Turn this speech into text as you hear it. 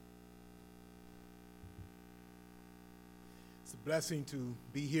It's a blessing to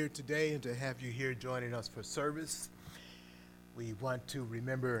be here today and to have you here joining us for service. We want to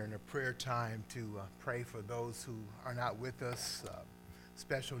remember in a prayer time to pray for those who are not with us.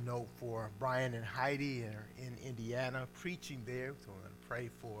 Special note for Brian and Heidi in Indiana, preaching there. So we're going to pray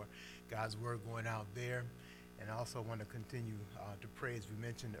for God's word going out there. And I also want to continue to pray, as we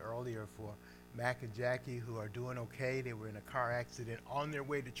mentioned earlier, for Mac and Jackie, who are doing okay. They were in a car accident on their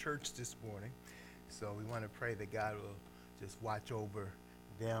way to church this morning. So we want to pray that God will just watch over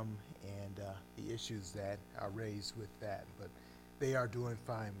them and the issues that are raised with that. But they are doing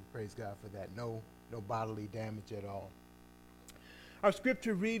fine. We praise God for that. No bodily damage at all. Our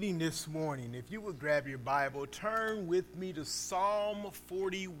scripture reading this morning, if you would grab your Bible, turn with me to Psalm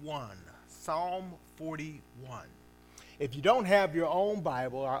 41. Psalm 41. If you don't have your own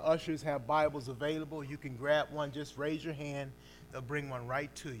Bible, our ushers have Bibles available. You can grab one. Just raise your hand. They'll bring one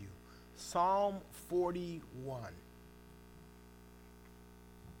right to you. Psalm 41.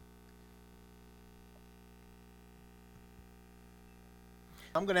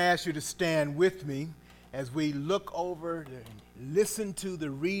 I'm going to ask you to stand with me as we look over and listen to the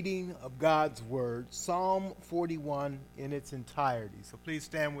reading of God's Word, Psalm 41 in its entirety. So please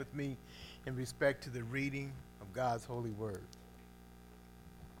stand with me in respect to the reading of God's holy Word.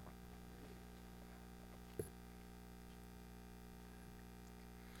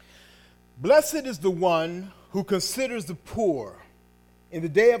 Blessed is the one who considers the poor. In the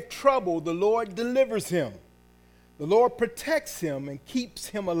day of trouble, the Lord delivers him. The Lord protects him and keeps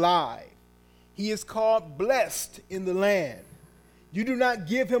him alive. He is called blessed in the land. You do not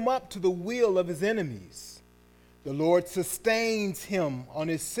give him up to the will of his enemies. The Lord sustains him on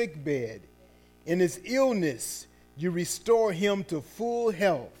his sick bed. In his illness, you restore him to full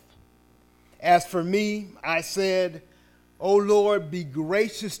health. As for me, I said, O Lord, be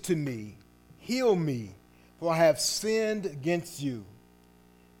gracious to me. Heal me, for I have sinned against you.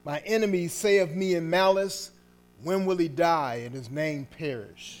 My enemies say of me in malice, when will he die and his name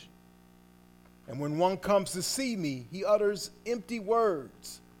perish? And when one comes to see me, he utters empty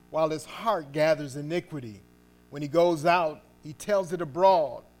words, while his heart gathers iniquity. When he goes out, he tells it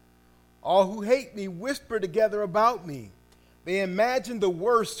abroad. All who hate me whisper together about me. They imagine the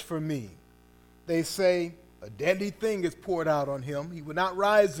worst for me. They say, a deadly thing is poured out on him. He will not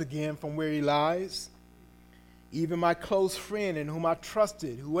rise again from where he lies. Even my close friend in whom I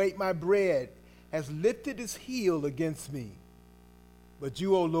trusted, who ate my bread, has lifted his heel against me. But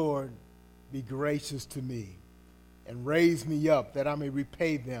you, O Lord, be gracious to me and raise me up that I may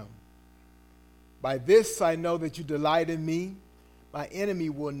repay them. By this I know that you delight in me. My enemy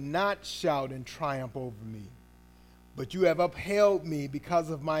will not shout in triumph over me. But you have upheld me because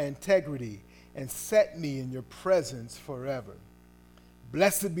of my integrity and set me in your presence forever.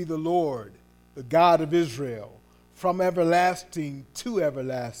 Blessed be the Lord, the God of Israel, from everlasting to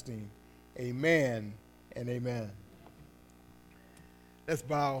everlasting. Amen and amen. Let's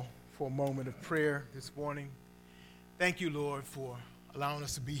bow for a moment of prayer this morning. Thank you, Lord, for allowing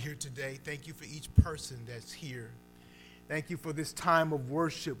us to be here today. Thank you for each person that's here. Thank you for this time of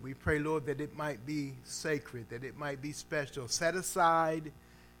worship. We pray, Lord, that it might be sacred, that it might be special, set aside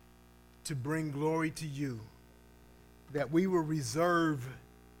to bring glory to you, that we will reserve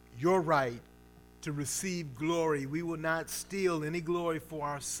your right to receive glory. We will not steal any glory for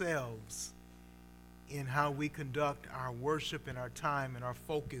ourselves in how we conduct our worship and our time and our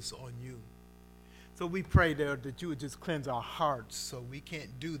focus on you. So we pray, Lord, that you would just cleanse our hearts so we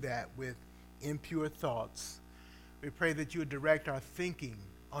can't do that with impure thoughts. We pray that you would direct our thinking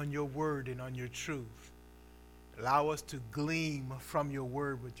on your word and on your truth. Allow us to glean from your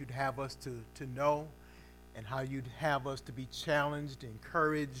word what you'd have us to know and how you'd have us to be challenged,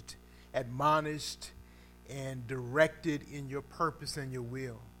 encouraged, admonished, and directed in your purpose and your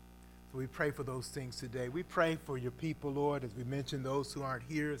will. So we pray for those things today. We pray for your people, Lord, as we mentioned, those who aren't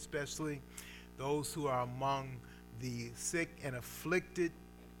here, especially those who are among the sick and afflicted.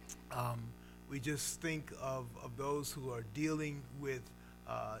 We just think of those who are dealing with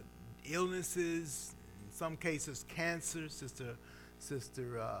illnesses, in some cases cancer.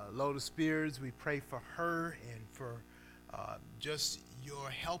 Sister Loda Spears, we pray for her and for just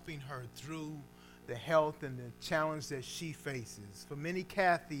your helping her through the health and the challenge that she faces. For Minnie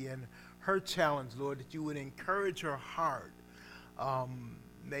Kathy and her challenge, Lord, that you would encourage her heart.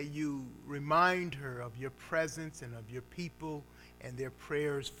 May you remind her of your presence and of your people and their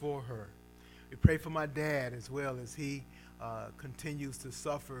prayers for her. We pray for my dad as well as he continues to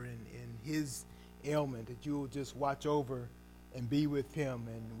suffer in his ailment, that you will just watch over and be with him.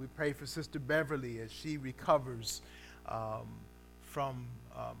 And we pray for Sister Beverly as she recovers from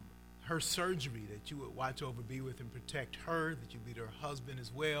her surgery, that you would watch over, be with, and protect her, that you lead her husband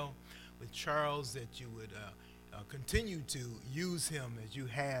as well. With Charles, that you would continue to use him as you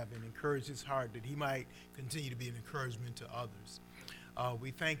have and encourage his heart, that he might continue to be an encouragement to others.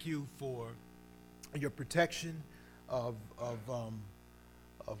 We thank you for your protection of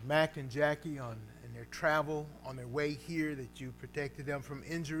Mac and Jackie in their travel, on their way here, that you protected them from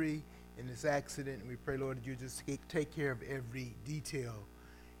injury in this accident. And we pray, Lord, that you just take care of every detail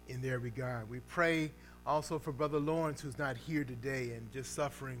in their regard. We pray also for Brother Lawrence, who's not here today and just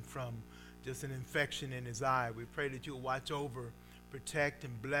suffering from just an infection in his eye. We pray that you'll watch over, protect,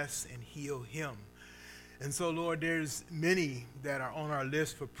 and bless and heal him. And so, Lord, there's many that are on our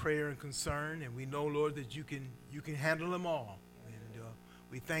list for prayer and concern, and we know, Lord, that you can handle them all. And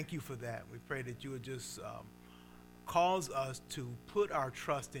we thank you for that. We pray that you would just cause us to put our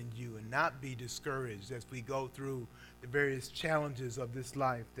trust in you and not be discouraged as we go through the various challenges of this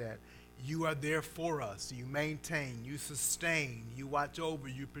life, that you are there for us. You maintain, you sustain, you watch over,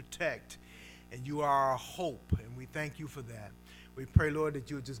 you protect, and you are our hope, and we thank you for that. We pray, Lord, that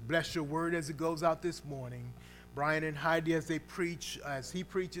you would just bless your word as it goes out this morning. Brian and Heidi, as they preach, as he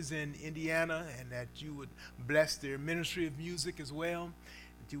preaches in Indiana, and that you would bless their ministry of music as well,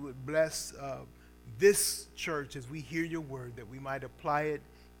 that you would bless this church as we hear your word, that we might apply it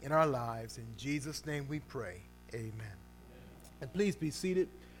in our lives. In Jesus' name we pray, amen. And please be seated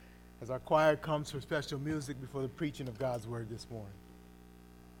as our choir comes for special music before the preaching of God's word this morning.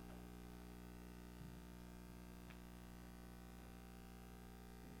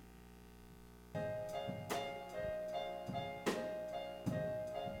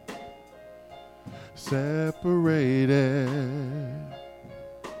 Separated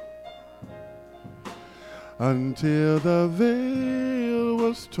until the veil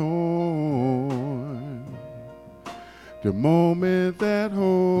was torn, the moment that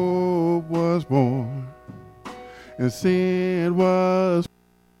hope was born and sin was.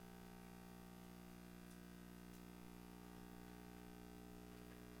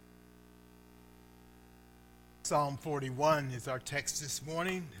 Psalm 41 is our text this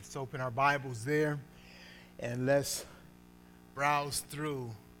morning. Let's open our Bibles there and let's browse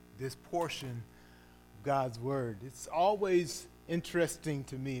through this portion of God's word. It's always interesting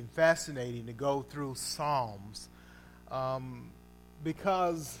to me and fascinating to go through Psalms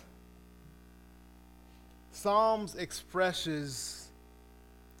because Psalms expresses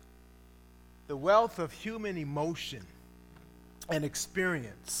the wealth of human emotion and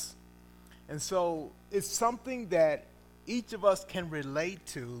experience. And so it's something that each of us can relate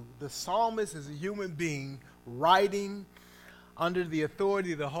to. The psalmist is a human being writing under the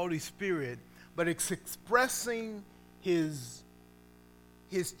authority of the Holy Spirit, but it's expressing his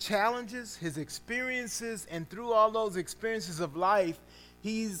challenges, his experiences, and through all those experiences of life,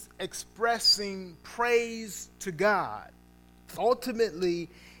 he's expressing praise to God. Ultimately,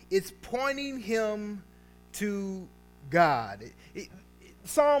 it's pointing him to God.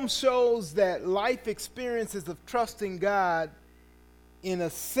 Psalm shows that life experiences of trusting God in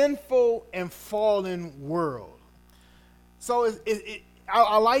a sinful and fallen world. So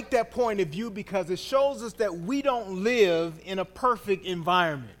I like that point of view because it shows us that we don't live in a perfect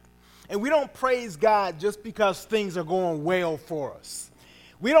environment. And we don't praise God just because things are going well for us.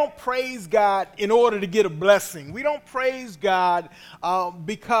 We don't praise God in order to get a blessing. We don't praise God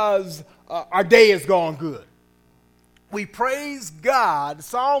because our day has gone good. We praise God,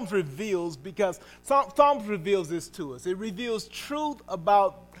 Psalms reveals this to us. It reveals truth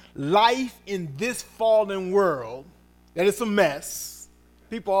about life in this fallen world, that it's a mess.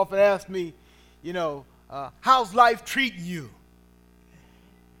 People often ask me, how's life treating you?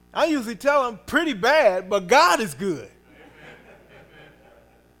 I usually tell them pretty bad, but God is good.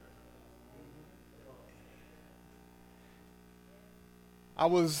 I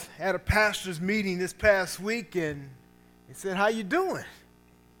was at a pastor's meeting this past week, and he said, "How you doing?"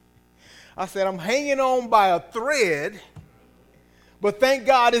 I said, "I'm hanging on by a thread, but thank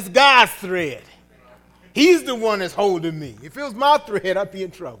God it's God's thread. He's the one that's holding me. If it was my thread, I'd be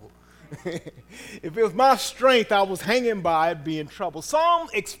in trouble. If it was my strength I was hanging by, I'd be in trouble." Psalm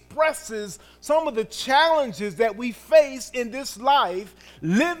expresses some of the challenges that we face in this life,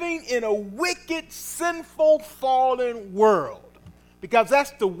 living in a wicked, sinful, fallen world, because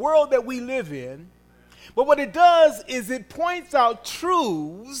that's the world that we live in. But what it does is it points out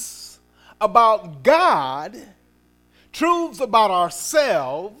truths about God, truths about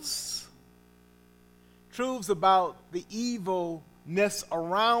ourselves, truths about the evilness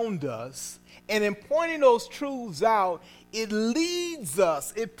around us. And in pointing those truths out, it leads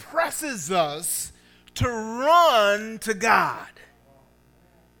us, it presses us to run to God.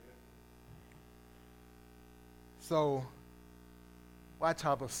 So watch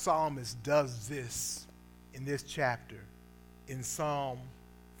how the psalmist does this in this chapter in Psalm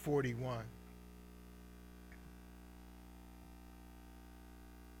 41.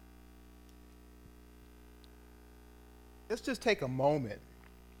 Let's just take a moment.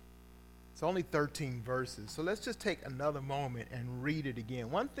 It's only 13 verses, so let's just take another moment and read it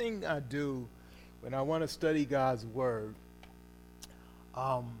again. One thing I do when I want to study God's Word,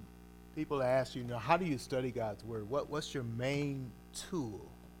 people ask you, how do you study God's Word? What's your main tool?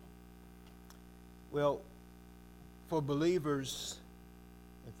 Well, for believers,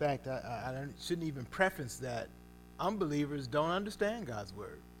 in fact, I shouldn't even preface that. Unbelievers don't understand God's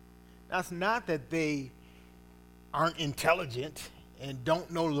Word. That's not that they aren't intelligent and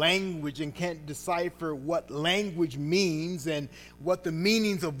don't know language and can't decipher what language means and what the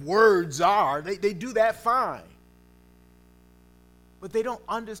meanings of words are. They do that fine. But they don't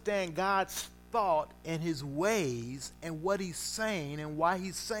understand God's thought and his ways and what he's saying and why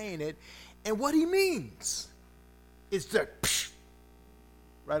he's saying it and what he means. It's just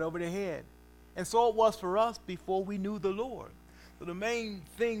right over their head. And so it was for us before we knew the Lord. So the main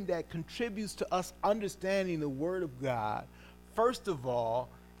thing that contributes to us understanding the Word of God, first of all,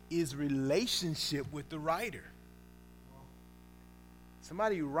 is relationship with the writer.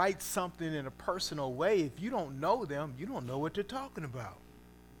 Somebody writes something in a personal way. If you don't know them, you don't know what they're talking about.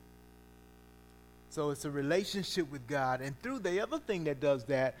 So it's a relationship with God. And through the other thing that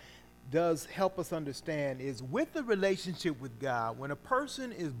does help us understand is with the relationship with God, when a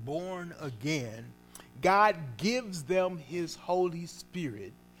person is born again, God gives them his Holy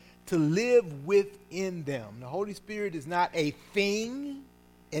Spirit to live within them. The Holy Spirit is not a thing,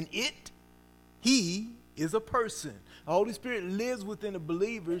 an it. He is a person. The Holy Spirit lives within the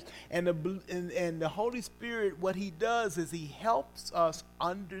believers, and the Holy Spirit, what he does is he helps us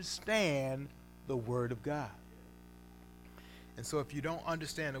understand the Word of God. And so if you don't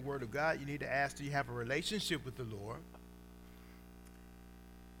understand the Word of God, you need to ask, do you have a relationship with the Lord?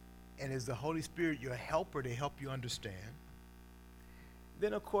 And is the Holy Spirit your helper to help you understand?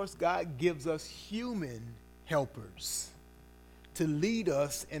 Then, of course, God gives us human helpers to lead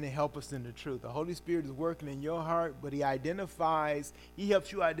us and to help us in the truth. The Holy Spirit is working in your heart, but he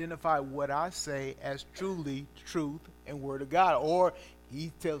helps you identify what I say as truly truth and Word of God. Or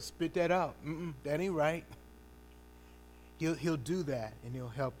he tells, spit that out. That ain't right. He'll do that, and he'll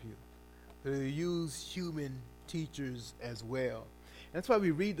help you. But he'll use human teachers as well. That's why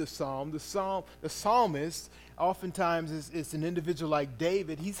we read the psalm. The psalmist oftentimes is an individual like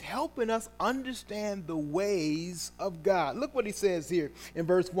David. He's helping us understand the ways of God. Look what he says here in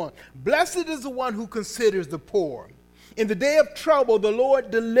verse 1. Blessed is the one who considers the poor. In the day of trouble, the Lord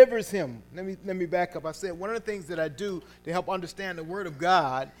delivers him. Let me back up. I said one of the things that I do to help understand the Word of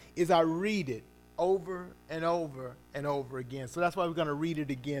God is I read it over and over and over again. So that's why we're going to read it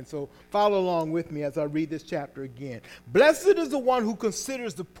again. So follow along with me as I read this chapter again. Blessed is the one who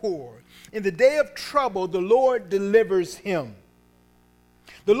considers the poor. In the day of trouble, the Lord delivers him.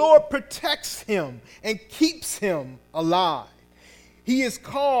 The Lord protects him and keeps him alive. He is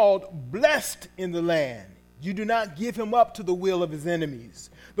called blessed in the land. You do not give him up to the will of his enemies.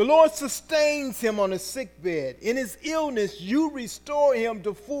 The Lord sustains him on his sickbed. In his illness, you restore him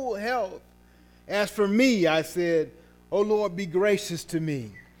to full health. As for me, I said, O Lord, be gracious to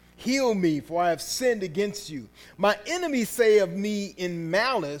me. Heal me, for I have sinned against you. My enemies say of me in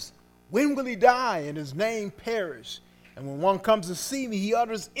malice, when will he die and his name perish? And when one comes to see me, he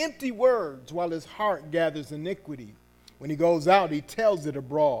utters empty words while his heart gathers iniquity. When he goes out, he tells it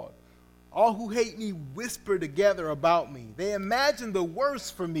abroad. All who hate me whisper together about me. They imagine the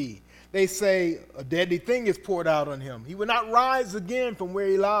worst for me. They say, a deadly thing is poured out on him. He will not rise again from where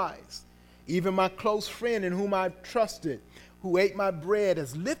he lies. Even my close friend in whom I trusted, who ate my bread,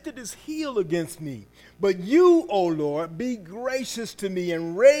 has lifted his heel against me. But you, O Lord, be gracious to me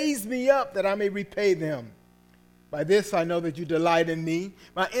and raise me up that I may repay them. By this I know that you delight in me.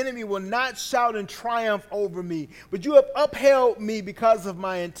 My enemy will not shout in triumph over me, but you have upheld me because of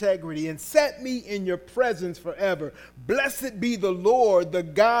my integrity and set me in your presence forever. Blessed be the Lord, the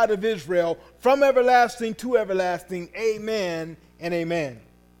God of Israel, from everlasting to everlasting. Amen and amen.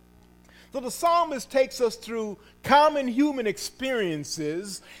 So the psalmist takes us through common human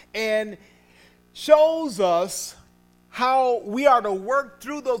experiences and shows us how we are to work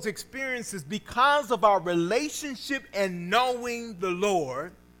through those experiences because of our relationship and knowing the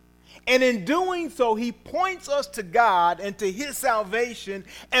Lord. And in doing so, he points us to God and to his salvation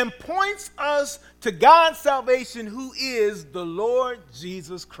and points us to God's salvation, who is the Lord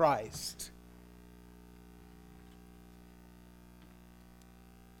Jesus Christ.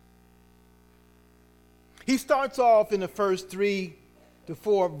 He starts off in the first 3 to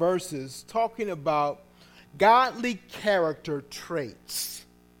 4 verses talking about godly character traits.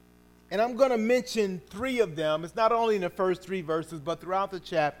 And I'm going to mention 3 of them. It's not only in the first 3 verses, but throughout the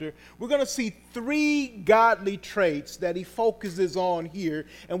chapter. We're going to see 3 godly traits that he focuses on here,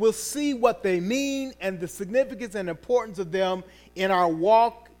 and we'll see what they mean and the significance and importance of them in our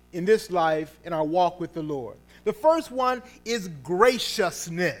walk in this life, in our walk with the Lord. The first one is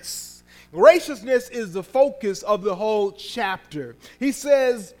graciousness. Graciousness is the focus of the whole chapter. He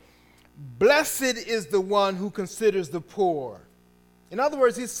says, "Blessed is the one who considers the poor." In other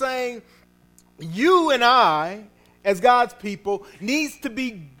words, he's saying you and I, as God's people, we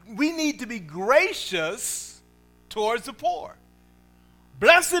need to be gracious towards the poor.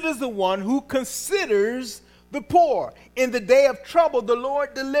 Blessed is the one who considers the poor. In the day of trouble, the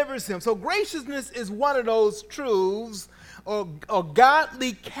Lord delivers him. So graciousness is one of those truths or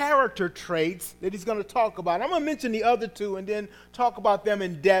godly character traits that he's going to talk about. I'm going to mention the other 2 and then talk about them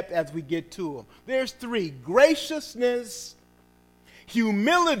in depth as we get to them. There's 3: graciousness,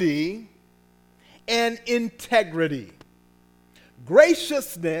 humility, and integrity.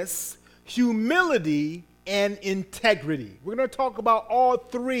 Graciousness, humility, and integrity. We're going to talk about all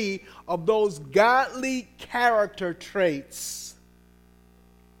 3 of those godly character traits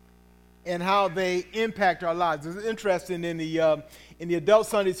and how they impact our lives. It's interesting, in the adult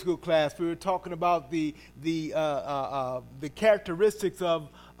Sunday school class, we were talking about the characteristics of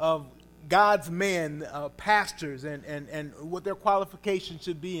God's men, pastors, and what their qualifications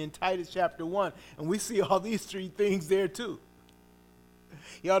should be in Titus chapter 1. And we see all these 3 things there too.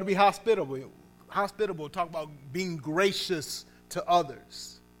 You ought to be hospitable, talk about being gracious to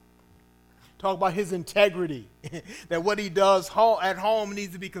others. Talk about his integrity, that what he does at home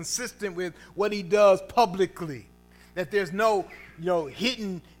needs to be consistent with what he does publicly. That there's no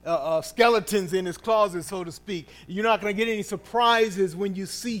hidden skeletons in his closet, so to speak. You're not going to get any surprises when you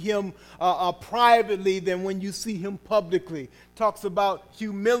see him privately than when you see him publicly. Talks about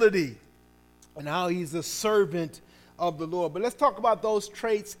humility and how he's a servant of the Lord. But let's talk about those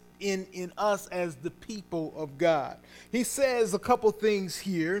traits in us as the people of God. He says a couple things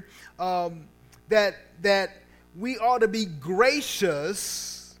here that we ought to be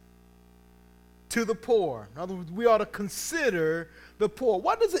gracious to the poor. In other words, we ought to consider the poor.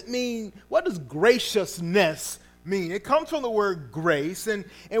 What does it mean? What does graciousness mean? It comes from the word grace, and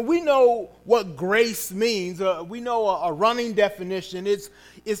we know what grace means. We know a running definition. It's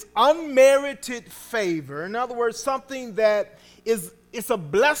unmerited favor. In other words, something that it's a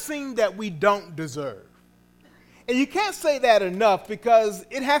blessing that we don't deserve. And you can't say that enough because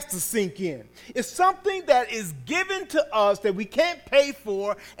it has to sink in. It's something that is given to us that we can't pay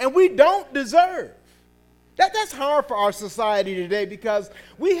for and we don't deserve. That's hard for our society today because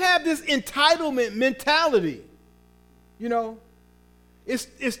we have this entitlement mentality.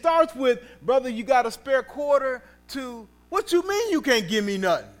 It starts with, brother, you got a spare quarter, to, what you mean you can't give me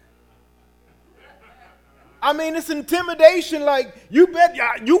nothing? I mean, it's intimidation. Like, you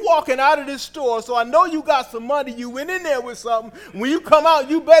walking out of this store, so I know you got some money. You went in there with something. When you come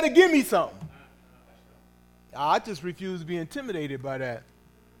out, you better give me something. I just refuse to be intimidated by that.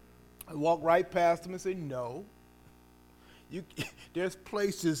 I walk right past them and say, no. There's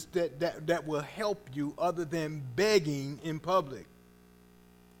places that will help you other than begging in public.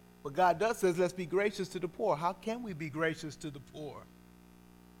 But God does says, let's be gracious to the poor. How can we be gracious to the poor?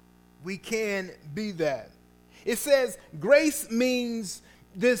 We can be that. It says grace means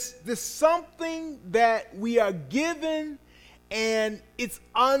this something that we are given and it's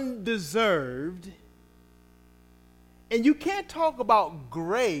undeserved. And you can't talk about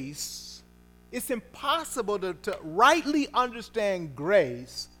grace. It's impossible to rightly understand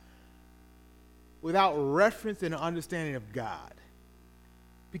grace without reference and understanding of God.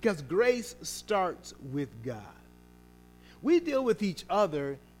 Because grace starts with God. We deal with each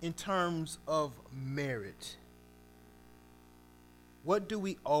other in terms of merit. What do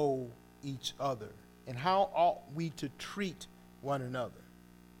we owe each other? And how ought we to treat one another?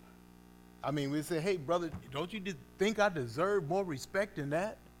 I mean, we say, hey, brother, don't you think I deserve more respect than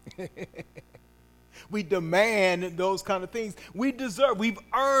that? We demand those kind of things. We've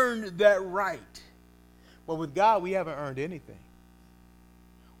earned that right. But with God, we haven't earned anything.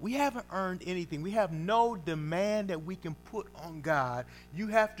 We haven't earned anything. We have no demand that we can put on God. You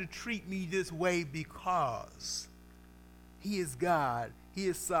have to treat me this way because He is God. He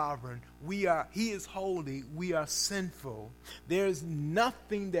is sovereign. He is holy. We are sinful. There's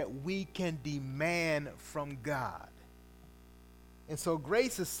nothing that we can demand from God. And so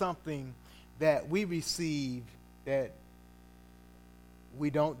grace is something that we receive that we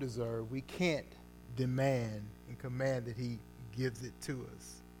don't deserve. We can't demand and command that he gives it to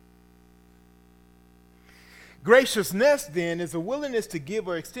us. Graciousness, then, is a willingness to give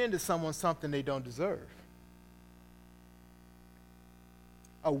or extend to someone something they don't deserve.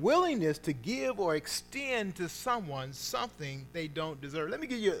 A willingness to give or extend to someone something they don't deserve. Let me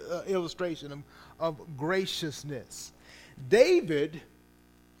give you an illustration of graciousness. David,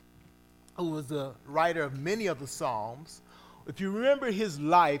 who was the writer of many of the Psalms, if you remember his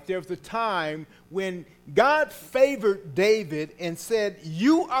life, there was a time when God favored David and said,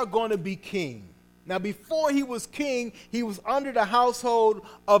 "You are going to be king." Now, before he was king, he was under the household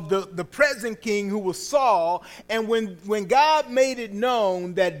of the present king, who was Saul. And when God made it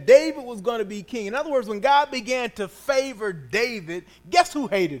known that David was going to be king, in other words, when God began to favor David, guess who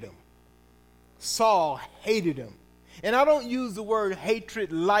hated him? Saul hated him. And I don't use the word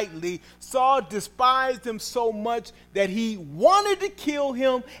hatred lightly. Saul despised him so much that he wanted to kill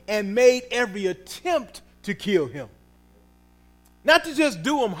him and made every attempt to kill him. Not to just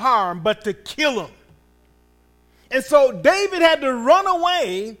do him harm, but to kill him. And so David had to run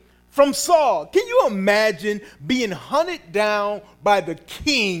away from Saul. Can you imagine being hunted down by the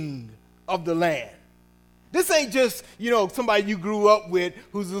king of the land? This ain't just, somebody you grew up with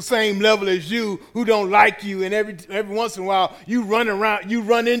who's the same level as you, who don't like you, and every once in a while you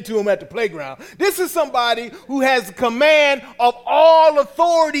run into him at the playground. This is somebody who has command of all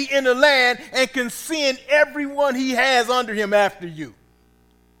authority in the land and can send everyone he has under him after you.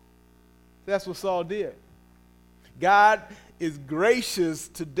 That's what Saul did. God is gracious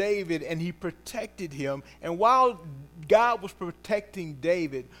to David, and he protected him. And while God was protecting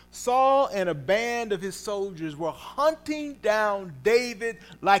David, Saul and a band of his soldiers were hunting down David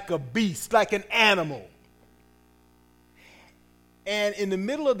like a beast, like an animal. And in the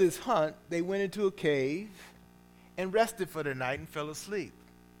middle of this hunt, they went into a cave and rested for the night and fell asleep.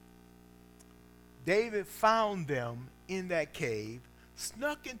 David found them in that cave,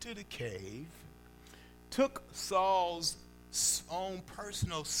 snuck into the cave, took Saul's own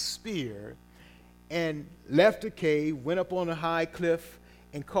personal spear and left the cave, went up on a high cliff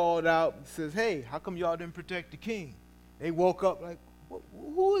and called out and says, "Hey, how come y'all didn't protect the king?" They woke up like,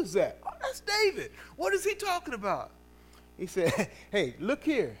 "Who is that?" "Oh, that's David. What is he talking about?" He said, "Hey, look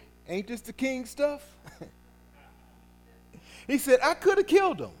here. Ain't this the king's stuff?" He said, "I could have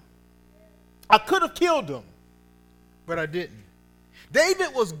killed him. But I didn't."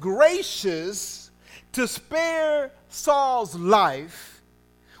 David was gracious to spare Saul's life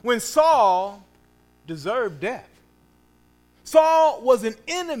when Saul deserved death. Saul was an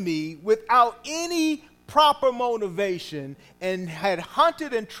enemy without any proper motivation and had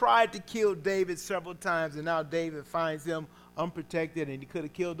hunted and tried to kill David several times, and now David finds him unprotected and he could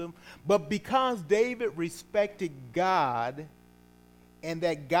have killed him. But because David respected God and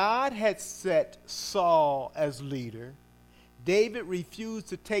that God had set Saul as leader, David refused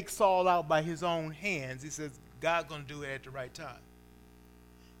to take Saul out by his own hands. He says, God's going to do it at the right time.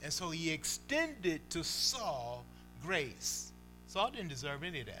 And so he extended to Saul grace. Saul didn't deserve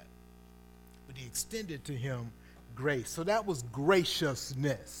any of that, but he extended to him grace. So that was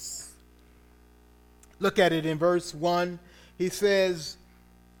graciousness. Look at it in verse 1. He says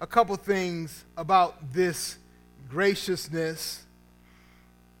a couple things about this graciousness.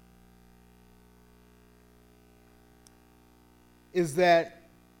 Is that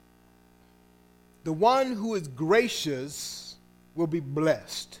the one who is gracious will be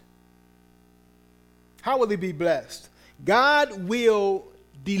blessed. How will he be blessed? God will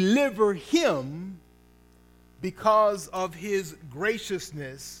deliver him because of his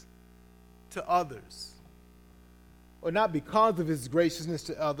graciousness to others. Or not because of his graciousness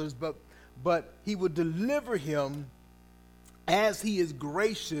to others, but he will deliver him as he is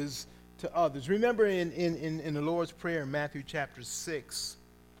gracious to others. Remember in the Lord's Prayer in Matthew chapter 6,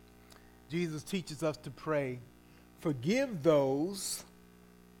 Jesus teaches us to pray, "Forgive those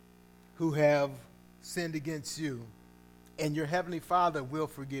who have sinned against you, and your heavenly Father will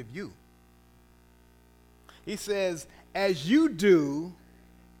forgive you." He says, as you do,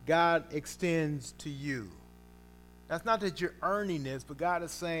 God extends to you. That's not that you're earning this, but God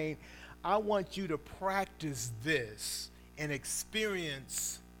is saying, I want you to practice this and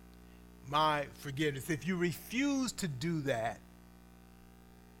experience my forgiveness. If you refuse to do that,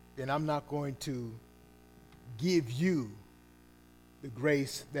 then I'm not going to give you the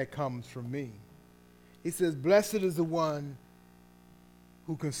grace that comes from me. He says, blessed is the one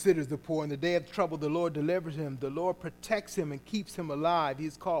who considers the poor. In the day of trouble, the Lord delivers him. The Lord protects him and keeps him alive. He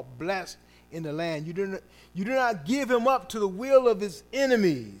is called blessed in the land. You do not give him up to the will of his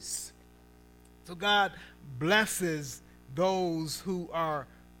enemies. So God blesses those who are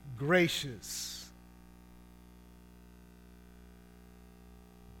gracious.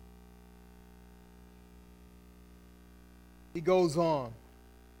 He goes on.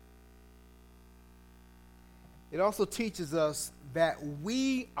 It also teaches us that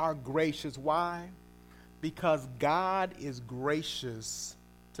we are gracious. Why? Because God is gracious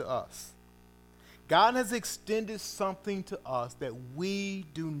to us. God has extended something to us that we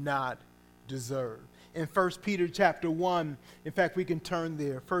do not deserve. In 1 Peter chapter 1, in fact, we can turn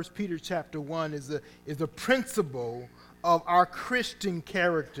there. 1 Peter chapter 1 is a principle of our Christian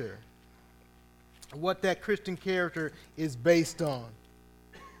character, what that Christian character is based on.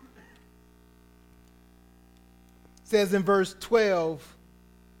 It says in verse 12,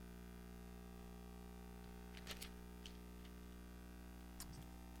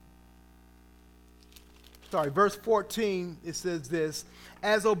 verse 14, it says this: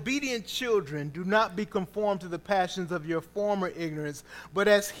 as obedient children, do not be conformed to the passions of your former ignorance, but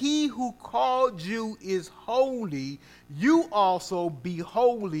as he who called you is holy, you also be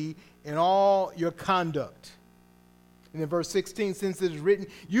holy in all your conduct. And in verse 16, since it is written,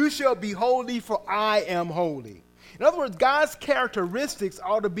 you shall be holy, for I am holy. In other words, God's characteristics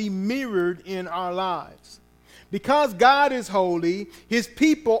ought to be mirrored in our lives. Because God is holy, his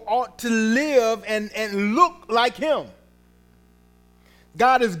people ought to live and look like him.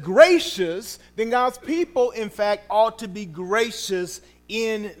 God is gracious, then God's people, in fact, ought to be gracious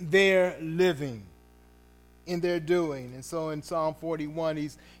in their living, in their doing. And so in Psalm 41,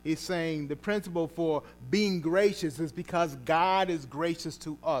 he's saying the principle for being gracious is because God is gracious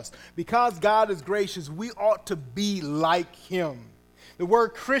to us. Because God is gracious, we ought to be like him. The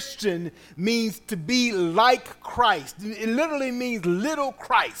word Christian means to be like Christ. It literally means little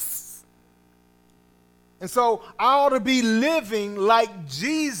Christ. And so I ought to be living like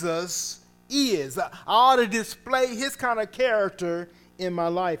Jesus is. I ought to display his kind of character in my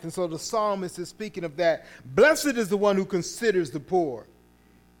life. And so the psalmist is speaking of that. Blessed is the one who considers the poor.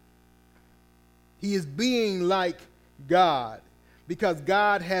 He is being like God, because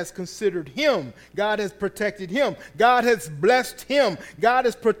God has considered him. God has protected him. God has blessed him. God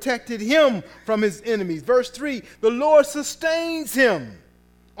has protected him from his enemies. Verse 3, the Lord sustains him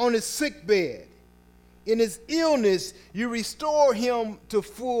on his sick bed. In his illness, you restore him to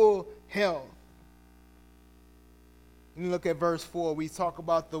full health. And look at verse 4. We talk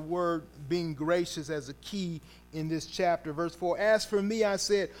about the word being gracious as a key in this chapter. Verse 4, as for me, I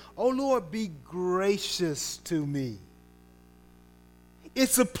said, O Lord, be gracious to me.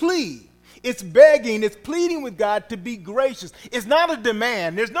 It's a plea. It's begging. It's pleading with God to be gracious. It's not a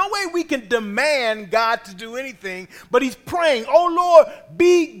demand. There's no way we can demand God to do anything, but he's praying, oh Lord,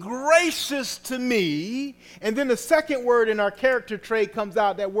 be gracious to me. And then the second word in our character trait comes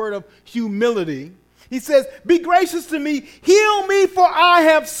out, that word of humility. He says, be gracious to me, heal me, for I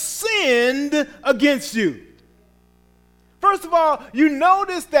have sinned against you. First of all, you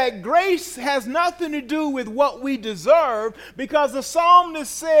notice that grace has nothing to do with what we deserve, because the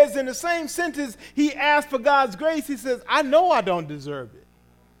psalmist says in the same sentence he asked for God's grace, he says, I know I don't deserve it.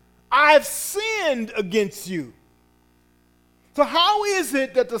 I've sinned against you. So how is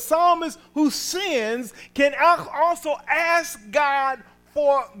it that the psalmist who sins can also ask God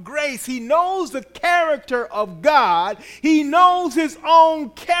for grace? He knows the character of God. He knows his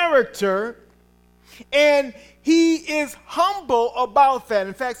own character, and he is humble about that.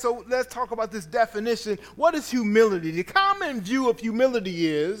 In fact, so let's talk about this definition. What is humility? The common view of humility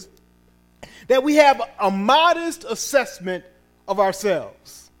is that we have a modest assessment of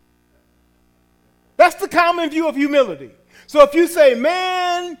ourselves. That's the common view of humility. So if you say,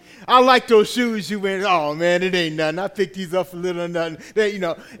 man, I like those shoes you wear. Oh, man, it ain't nothing. I picked these up for little or nothing.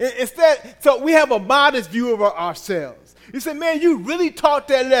 Instead, so we have a modest view of ourselves. You say, man, you really taught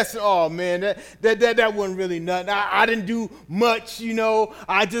that lesson. Oh, man, that wasn't really nothing. I didn't do much,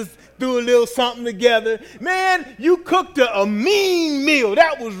 I just threw a little something together. Man, you cooked a mean meal.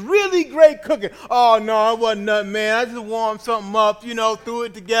 That was really great cooking. Oh, no, it wasn't nothing, man. I just warmed something up, threw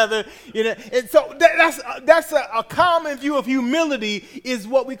it together. And so that's a common view of humility, is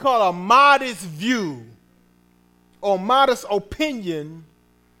what we call a modest view or modest opinion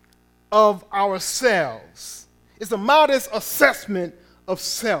of ourselves. It's a modest assessment of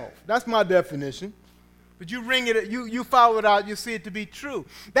self. That's my definition. But you ring it, you follow it out, you see it to be true.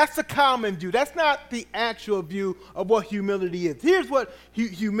 That's the common view. That's not the actual view of what humility is. Here's what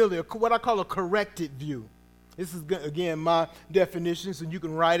humility, what I call a corrected view. This is, again, my definition, so you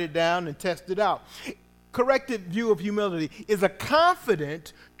can write it down and test it out. Corrected view of humility is a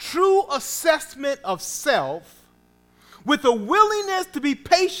confident, true assessment of self with a willingness to be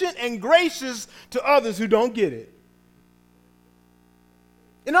patient and gracious to others who don't get it.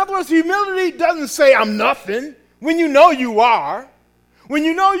 In other words, humility doesn't say I'm nothing when you know you are. When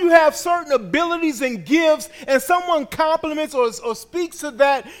you know you have certain abilities and gifts and someone compliments or speaks to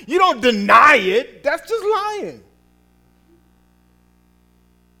that, you don't deny it. That's just lying.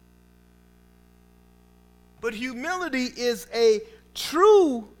 But humility is a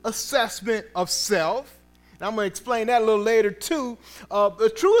true assessment of self. And I'm going to explain that a little later too. A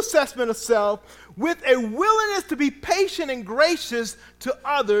true assessment of self with a willingness to be patient and gracious to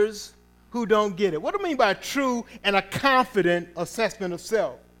others who don't get it. What do I mean by a true and a confident assessment of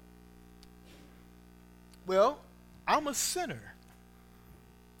self? Well, I'm a sinner.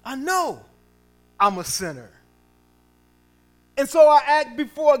 I know I'm a sinner. And so I act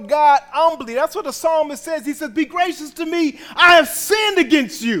before God humbly. That's what the psalmist says. He says, be gracious to me. I have sinned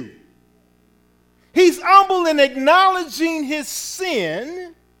against you. He's humble in acknowledging his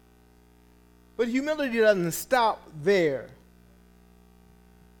sin, but humility doesn't stop there.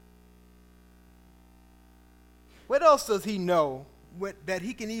 What else does he know that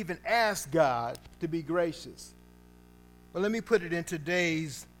he can even ask God to be gracious? Well, let me put it in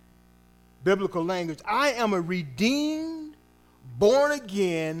today's biblical language. I am a redeemed,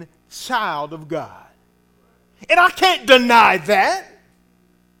 born-again child of God. And I can't deny that.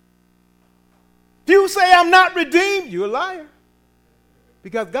 If you say I'm not redeemed, you're a liar.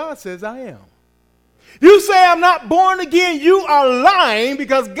 Because God says I am. You say I'm not born again, you are lying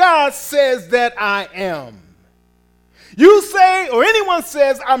because God says that I am. You say, or anyone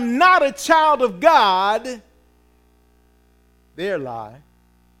says, I'm not a child of God, they're lying.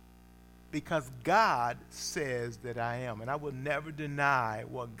 Because God says that I am. And I will never deny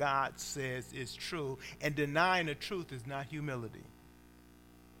what God says is true. And denying the truth is not humility.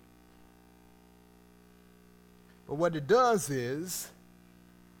 But what it does is,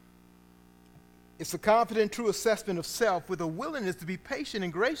 it's a confident, true assessment of self with a willingness to be patient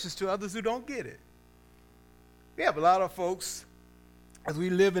and gracious to others who don't get it. We have a lot of folks, as we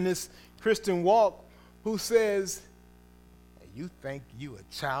live in this Christian walk, who says, hey, you think you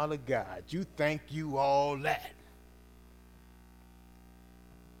a child of God. You think you all that.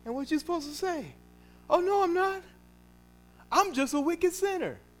 And what you supposed to say? Oh, no, I'm not. I'm just a wicked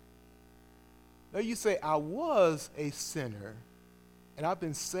sinner. No, you say, I was a sinner, and I've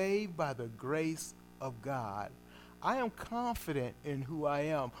been saved by the grace of God. I am confident in who I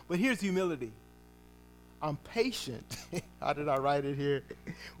am. But here's humility. I'm patient. How did I write it here?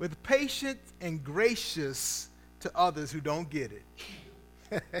 With patience and gracious to others who don't get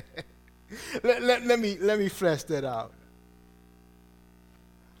it. let me flesh that out.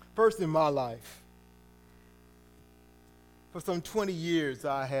 First, in my life, for some 20 years,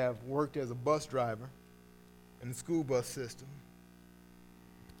 I have worked as a bus driver in the school bus system.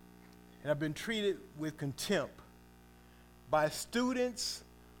 And I've been treated with contempt by students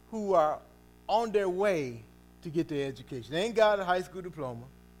who are on their way to get their education. They ain't got a high school diploma.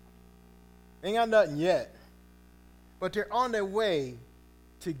 They ain't got nothing yet. But they're on their way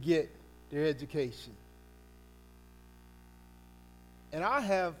to get their education. And I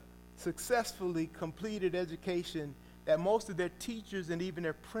have successfully completed education that most of their teachers and even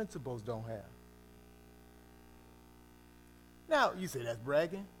their principals don't have. Now, you say that's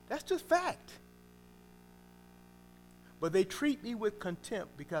bragging. That's just fact. But they treat me with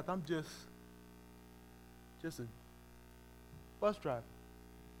contempt because I'm just a bus driver.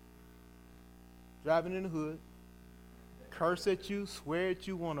 Driving in the hood. Curse at you, swear at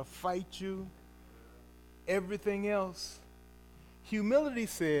you, want to fight you. Everything else. Humility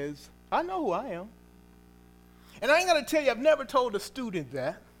says, I know who I am. And I ain't got to tell you, I've never told a student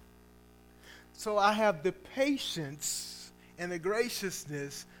that. So I have the patience and the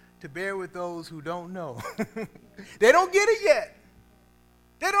graciousness to bear with those who don't know. They don't get it yet.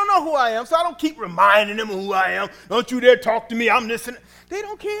 They don't know who I am, so I don't keep reminding them who I am. Don't you dare talk to me, I'm this and that. They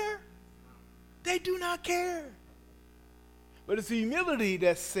don't care. They do not care. But it's the humility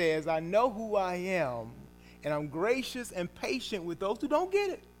that says, I know who I am, and I'm gracious and patient with those who don't get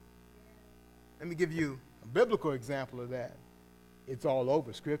it. Let me give you a biblical example of that. It's all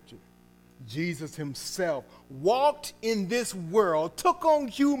over Scripture. Jesus himself walked in this world, took on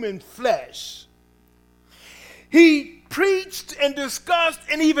human flesh. He preached and discussed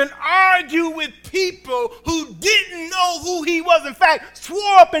and even argued with people who didn't know who he was. In fact,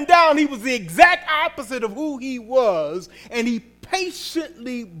 swore up and down he was the exact opposite of who he was, and he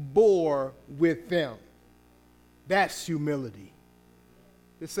patiently bore with them. That's humility.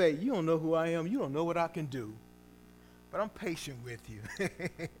 To say, you don't know who I am, you don't know what I can do, but I'm patient with you.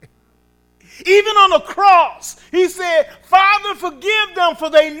 Even on the cross, he said, Father, forgive them, for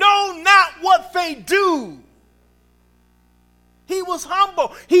they know not what they do. He was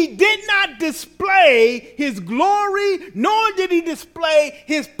humble. He did not display his glory, nor did he display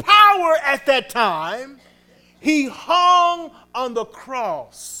his power at that time. He hung on the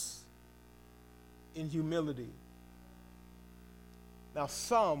cross in humility. Now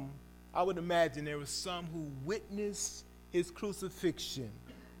I would imagine there were some who witnessed his crucifixion,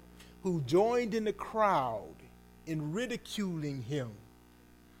 who joined in the crowd in ridiculing him.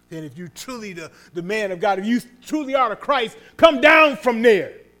 And if you're truly the man of God, if you truly are the Christ, come down from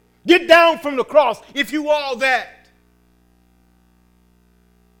there. Get down from the cross if you all that.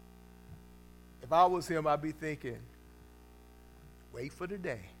 If I was him, I'd be thinking, wait for the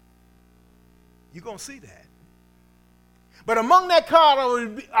day. You're going to see that. But among that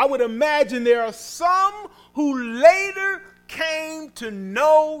crowd, I would imagine there are some who later came to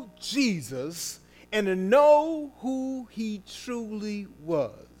know Jesus and to know who he truly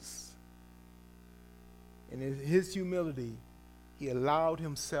was. And in his humility, he allowed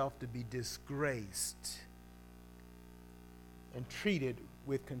himself to be disgraced and treated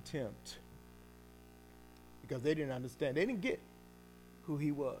with contempt because they didn't understand. They didn't get who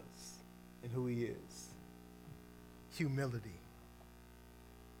he was and who he is. Humility.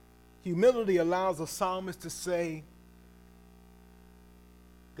 Humility allows a psalmist to say,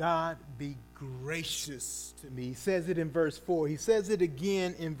 God, be gracious to me. He says it in verse 4. He says it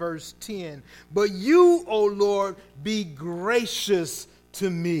again in verse 10. But you, O Lord, be gracious to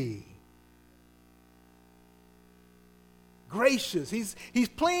me. Gracious. He's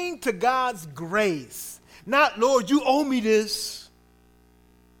pleading to God's grace. Not, Lord, you owe me this.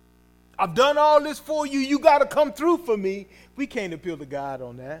 I've done all this for you. You got to come through for me. We can't appeal to God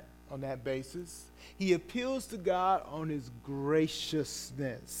on that basis. He appeals to God on his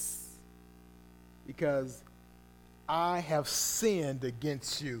graciousness because I have sinned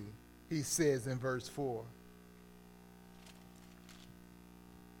against you, he says in verse 4.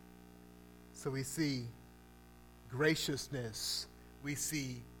 So we see graciousness, we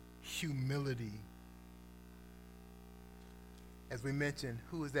see humility. As we mentioned,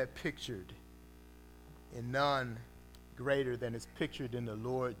 who is that pictured? In none greater than is pictured in the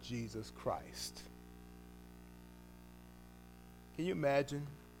Lord Jesus Christ. Can you imagine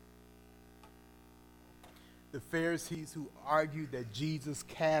the Pharisees who argued that Jesus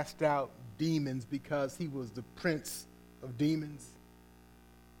cast out demons because he was the prince of demons?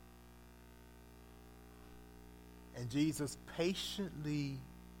 And Jesus patiently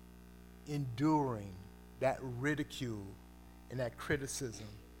enduring that ridicule and that criticism,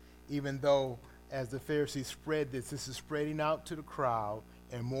 even though as the Pharisees spread this is spreading out to the crowd,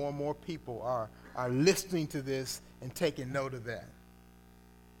 and more people are listening to this and taking note of that.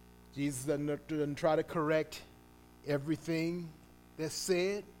 Jesus doesn't try to correct everything that's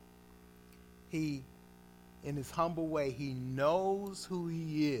said. He, in his humble way, he knows who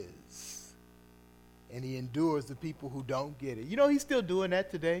he is, and he endures the people who don't get it. You know, he's still doing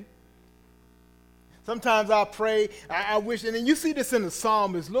that today. Sometimes I pray, I wish, and then you see this in the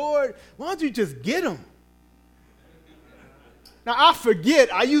Psalms, Lord, why don't you just get them? Now, I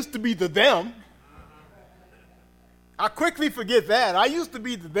forget, I used to be the them. I quickly forget that. I used to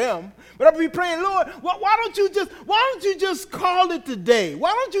be the them. But I'll be praying, Lord, why don't you just call it today?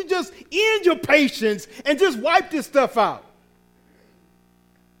 Why don't you just end your patience and just wipe this stuff out?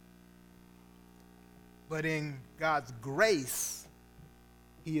 But in God's grace,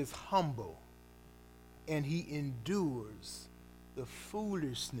 he is humble. And he endures the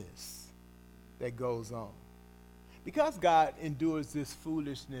foolishness that goes on. Because God endures this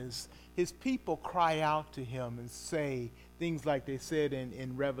foolishness, his people cry out to him and say things like they said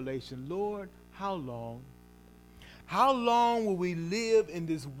in Revelation, Lord, how long? How long will we live in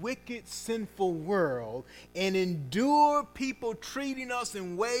this wicked, sinful world and endure people treating us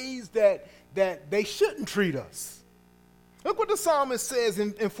in ways that they shouldn't treat us? Look what the psalmist says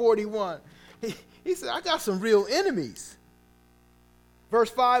in 41. He said, I got some real enemies. Verse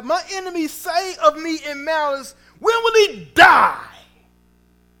 5, my enemies say of me in malice, when will he die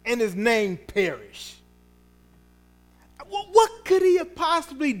and his name perish? What could he have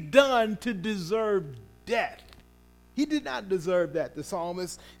possibly done to deserve death? He did not deserve that. The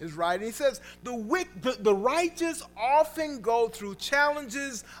psalmist is writing. He says, the righteous often go through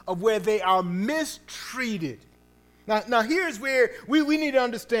challenges of where they are mistreated. Now here's where we need to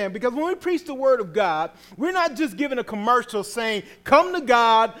understand, because when we preach the word of God, we're not just giving a commercial saying, come to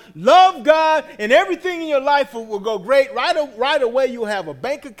God, love God, and everything in your life will go great. Right away, you'll have a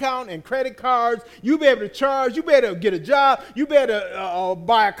bank account and credit cards. You'll be able to charge. You better get a job. You better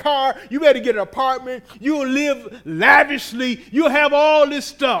buy a car. You better get an apartment. You'll live lavishly. You'll have all this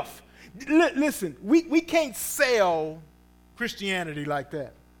stuff. Listen, we can't sell Christianity like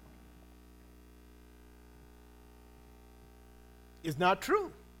that. It's not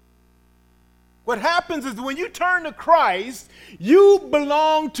true. What happens is when you turn to Christ, you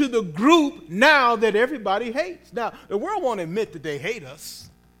belong to the group now that everybody hates. Now, the world won't admit that they hate us.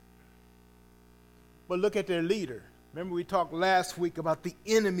 But look at their leader. Remember we talked last week about the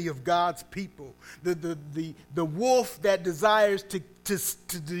enemy of God's people, the wolf that desires to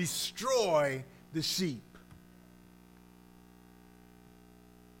destroy the sheep.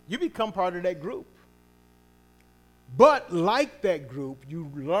 You become part of that group. But like that group, you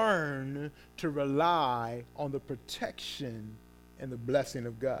learn to rely on the protection and the blessing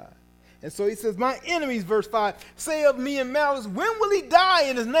of God. And so he says, my enemies, verse 5, say of me in malice, when will he die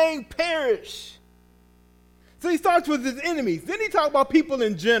and his name perish? So he starts with his enemies. Then he talks about people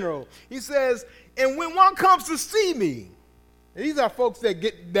in general. He says, and when one comes to see me, and these are folks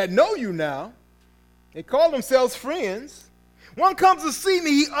that know you now. They call themselves friends. One comes to see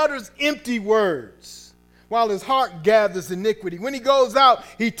me, he utters empty words, while his heart gathers iniquity. When he goes out,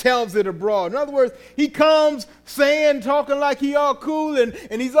 he tells it abroad. In other words, he comes saying, talking like he all cool and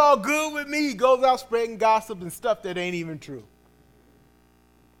he's all good with me. He goes out spreading gossip and stuff that ain't even true.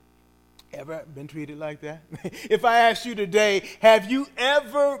 Ever been treated like that? If I ask you today, have you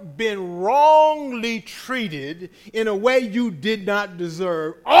ever been wrongly treated in a way you did not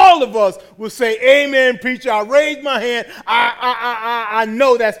deserve? All of us will say, amen, preacher. I raise my hand. I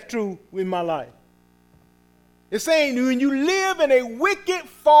know that's true in my life. It's saying when you live in a wicked,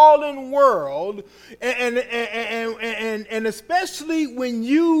 fallen world, and especially when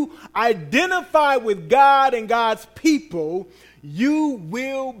you identify with God and God's people, you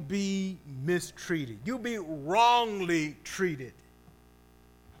will be mistreated. You'll be wrongly treated.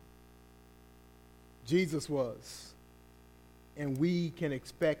 Jesus was, and we can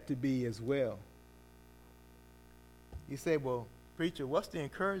expect to be as well. You say, well, preacher, what's the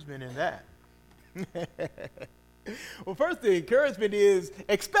encouragement in that? Well, first, the encouragement is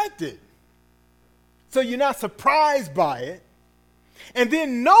expect it. So you're not surprised by it. And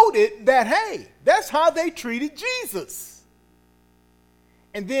then note it that, hey, that's how they treated Jesus.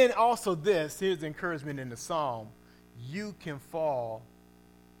 And then also this, here's the encouragement in the psalm. You can fall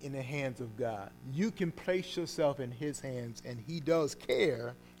in the hands of God. You can place yourself in his hands, and he does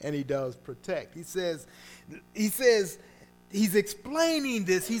care and he does protect. He says, he's explaining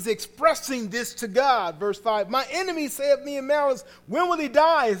this. He's expressing this to God. Verse 5, my enemies say of me in malice, when will he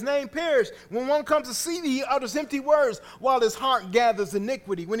die? His name perish. When one comes to see me, he utters empty words, while his heart gathers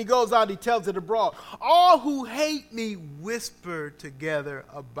iniquity. When he goes out, he tells it abroad. All who hate me whisper together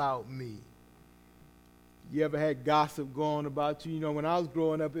about me. You ever had gossip going about you? You know, when I was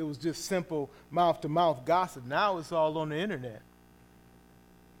growing up, it was just simple mouth-to-mouth gossip. Now it's all on the internet.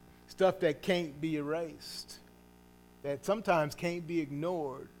 Stuff that can't be erased, that sometimes can't be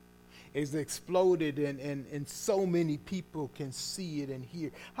ignored, is exploded and so many people can see it and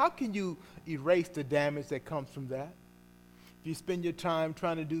hear. How can you erase the damage that comes from that? If you spend your time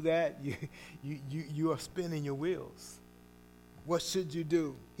trying to do that, you are spinning your wheels. What should you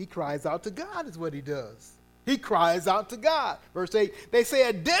do? He cries out to God is what he does. He cries out to God. Verse 8, they say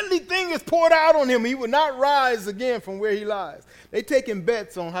a deadly thing is poured out on him. He will not rise again from where he lies. They taking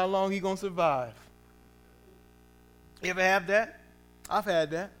bets on how long he's going to survive. You ever have that? I've had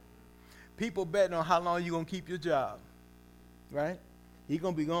that. People betting on how long you're going to keep your job, right? He's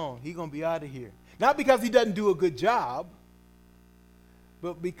going to be gone. He's going to be out of here. Not because he doesn't do a good job,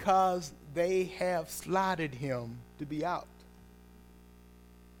 but because they have slotted him to be out.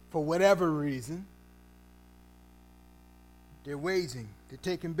 For whatever reason, they're waging. They're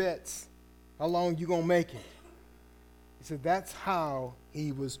taking bets. How long you going to make it? He said that's how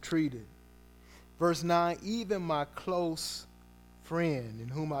he was treated. Verse 9, even my close friend in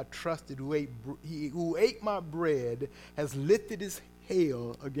whom I trusted, who ate my bread, has lifted his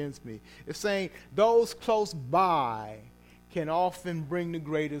hail against me. It's saying those close by can often bring the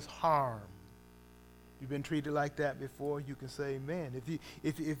greatest harm. You've been treated like that before, you can say, man,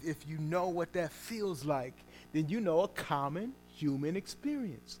 if you know what that feels like, then you know a common human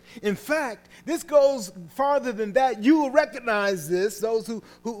experience. In fact, this goes farther than that. You will recognize this. Those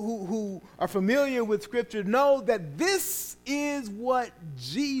who are familiar with Scripture know that this is what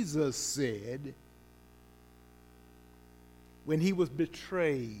Jesus said when he was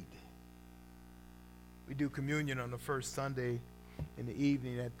betrayed. We do communion on the first Sunday in the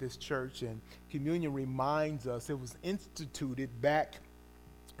evening at this church, and communion reminds us it was instituted back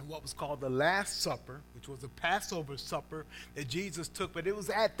in what was called the Last Supper, which was a Passover supper that Jesus took. But it was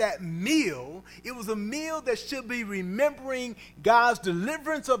at that meal, it was a meal that should be remembering God's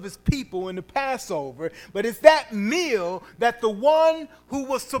deliverance of his people in the Passover. But it's that meal that the one who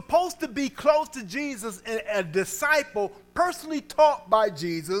was supposed to be close to Jesus, a disciple, personally taught by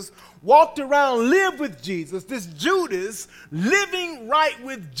Jesus, walked around, lived with Jesus. This Judas, living right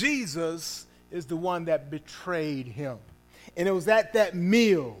with Jesus, is the one that betrayed him. And it was at that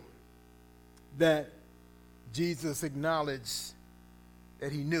meal that Jesus acknowledged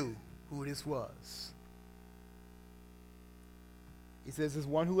that he knew who this was. He says, "There's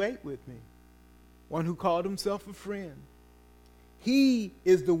one who ate with me, one who called himself a friend. He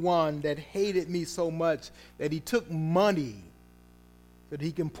is the one that hated me so much that he took money so that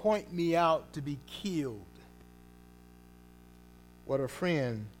he can point me out to be killed." What a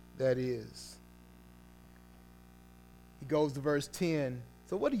friend that is. He goes to verse 10.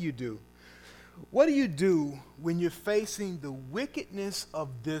 So what do you do? What do you do when you're facing the wickedness of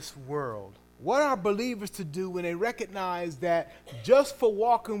this world? What are believers to do when they recognize that just for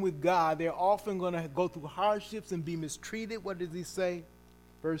walking with God, they're often going to go through hardships and be mistreated? What does he say?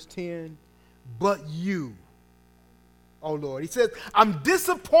 Verse 10, "But you, oh Lord," he says, "I'm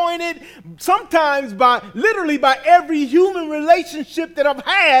disappointed sometimes literally by every human relationship that I've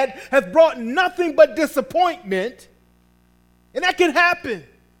had has brought nothing but disappointment." And that can happen.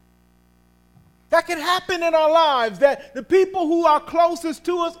 That can happen in our lives, that the people who are closest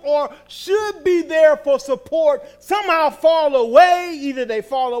to us or should be there for support somehow fall away. Either they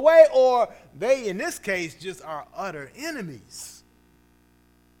fall away or they, in this case, just are utter enemies.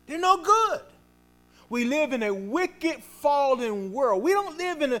 They're no good. We live in a wicked, fallen world. We don't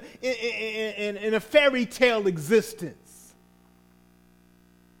live in a fairy tale existence.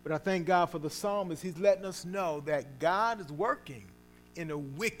 But I thank God for the psalmist. He's letting us know that God is working in a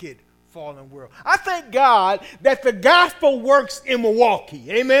wicked, fallen world. I thank God that the gospel works in Milwaukee.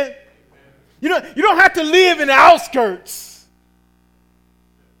 Amen? You don't have to live in the outskirts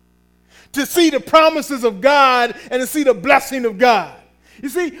to see the promises of God and to see the blessing of God. You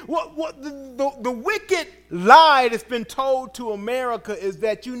see, the wicked lie that's been told to America is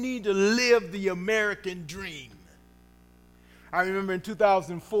that you need to live the American dream. I remember in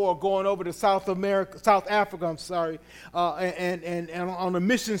 2004 going over to South Africa, and on a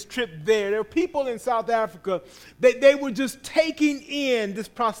missions trip there. There were people in South Africa that they were just taking in this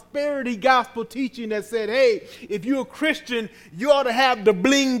prosperity gospel teaching that said, hey, if you're a Christian, you ought to have the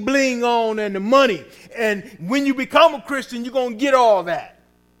bling bling on and the money. And when you become a Christian, you're going to get all that.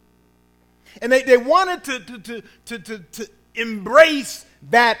 And they wanted to embrace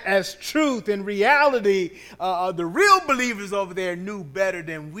that as truth. In reality, the real believers over there knew better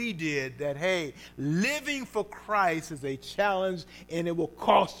than we did that, hey, living for Christ is a challenge and it will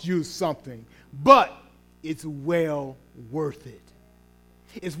cost you something. But it's well worth it.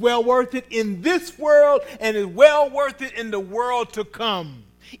 It's well worth it in this world and it's well worth it in the world to come.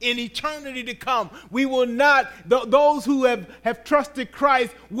 In eternity to come, we will not, those who have trusted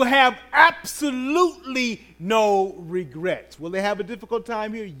Christ will have absolutely no regrets. Will they have a difficult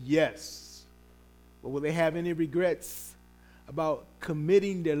time here? Yes. But will they have any regrets about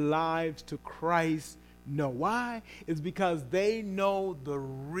committing their lives to Christ? No. Why? It's because they know the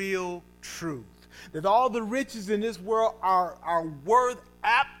real truth. That all the riches in this world are worth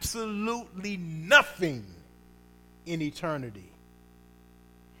absolutely nothing in eternity.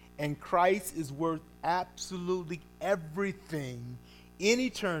 And Christ is worth absolutely everything in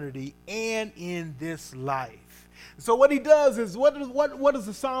eternity and in this life. So what he does is, what does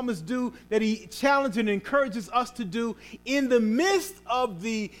the psalmist do that he challenges and encourages us to do in the midst of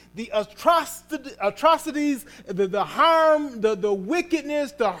the atrocities, the harm, the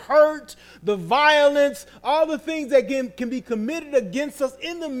wickedness, the hurt, the violence, all the things that can be committed against us?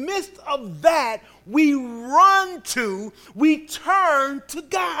 In the midst of that, we turn to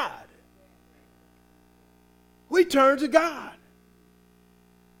God. We turn to God.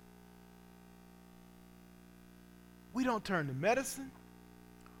 We don't turn to medicine.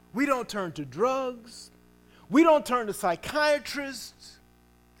 We don't turn to drugs. We don't turn to psychiatrists.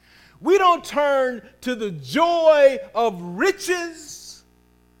 We don't turn to the joy of riches.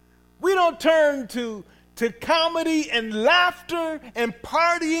 We don't turn to comedy and laughter and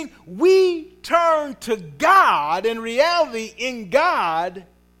partying. We turn to God. In reality, in God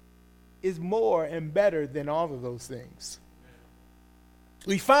is more and better than all of those things.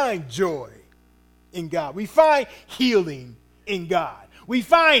 We find joy in God. We find healing in God. We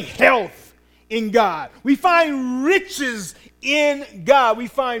find health in God. We find riches in God. We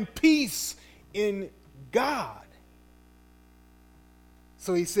find peace in God.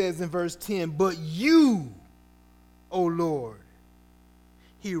 So he says in verse 10, but you, O Lord,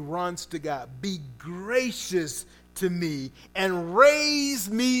 he runs to God, be gracious to me and raise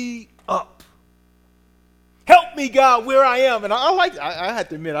me up. Help me, God, where I am. And I have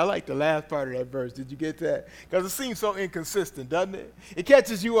to admit, I like the last part of that verse. Did you get that? Because it seems so inconsistent, doesn't it? It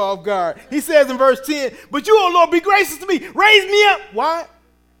catches you off guard. He says in verse 10, but you, O Lord, be gracious to me. Raise me up. Why?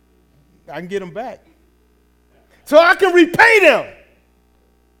 I can get them back. So I can repay them.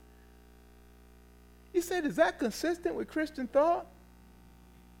 He said, is that consistent with Christian thought?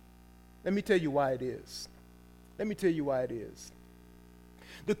 Let me tell you why it is. Let me tell you why it is.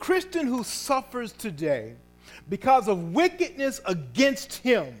 The Christian who suffers today because of wickedness against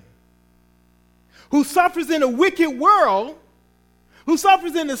him, who suffers in a wicked world, who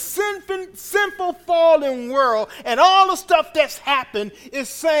suffers in a sinful, fallen world, and all the stuff that's happened, is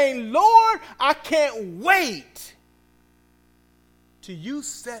saying, Lord, I can't wait till you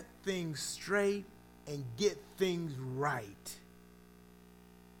set things straight and get things right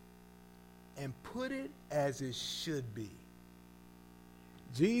and put it as it should be.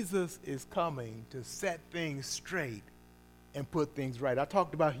 Jesus is coming to set things straight and put things right. I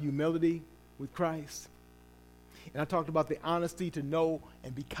talked about humility with Christ, and I talked about the honesty to know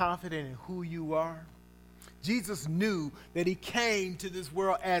and be confident in who you are. Jesus knew that he came to this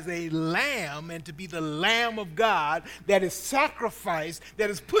world as a lamb and to be the Lamb of God that is sacrificed, that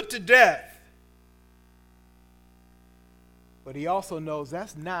is put to death. But he also knows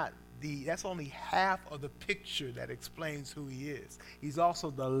that's only half of the picture that explains who he is. He's also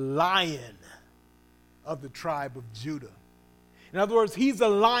the Lion of the tribe of Judah. In other words, he's a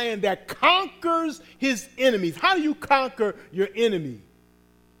lion that conquers his enemies. How do you conquer your enemy?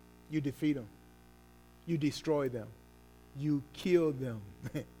 You defeat them. You destroy them. You kill them.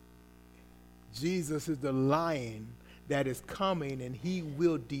 Jesus is the lion that is coming, and he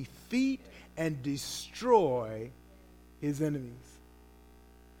will defeat and destroy his enemies.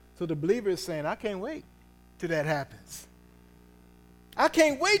 So the believer is saying, I can't wait till that happens. I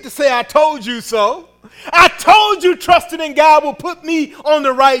can't wait to say, I told you so. I told you trusting in God will put me on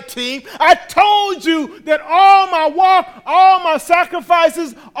the right team. I told you that all my walk, all my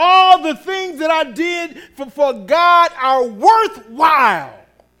sacrifices, all the things that I did for God are worthwhile.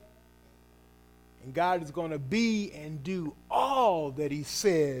 And God is going to be and do all that he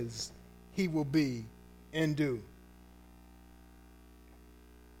says he will be and do.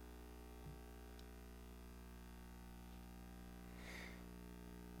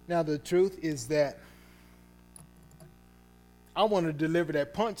 Now, the truth is that I want to deliver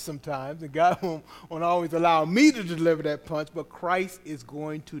that punch sometimes, and God won't always allow me to deliver that punch, but Christ is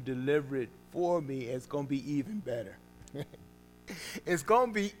going to deliver it for me. It's going to be even better. It's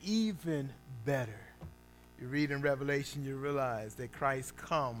going to be even better. You read in Revelation, you realize that Christ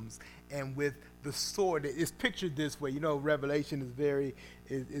comes, and with the sword, it's pictured this way. You know, Revelation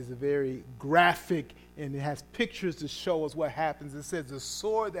is a very graphic, and it has pictures to show us what happens. It says the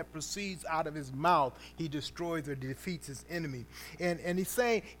sword that proceeds out of his mouth, he destroys or defeats his enemy. And he's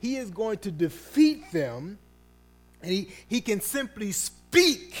saying he is going to defeat them, and he can simply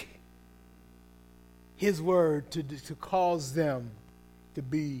speak his word to cause them to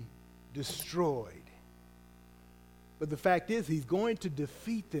be destroyed. But the fact is, he's going to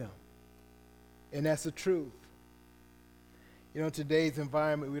defeat them. And that's the truth. You know, in today's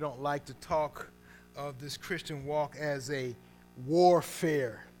environment, we don't like to talk of this Christian walk as a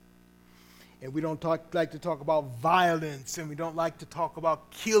warfare. And we don't like to talk about violence, and we don't like to talk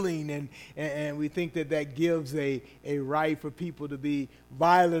about killing, and we think that gives a right for people to be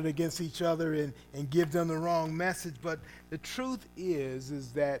violent against each other and give them the wrong message. But the truth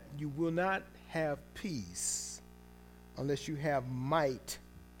is that you will not have peace unless you have might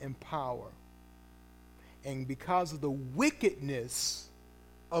and power. And because of the wickedness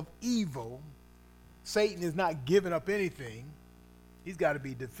of evil, Satan is not giving up anything. He's got to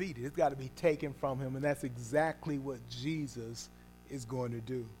be defeated. It's got to be taken from him, and that's exactly what Jesus is going to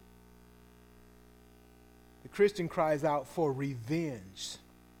do. The Christian cries out for revenge.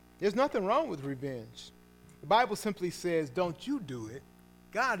 There's nothing wrong with revenge. The Bible simply says, don't you do it.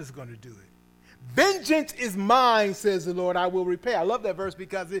 God is going to do it. Vengeance is mine, says the Lord, I will repay. I love that verse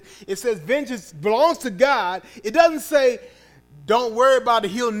because it says vengeance belongs to God. It doesn't say, don't worry about it,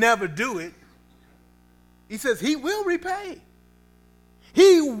 he'll never do it. He says he will repay.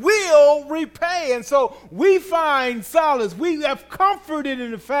 He will repay. And so we find solace. We have comforted in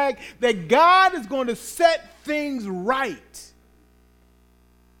the fact that God is going to set things right.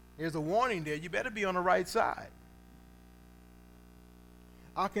 There's a warning there. You better be on the right side.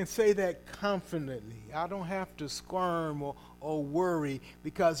 I can say that confidently. I don't have to squirm or worry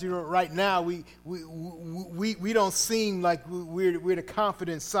because right now we don't seem like we're the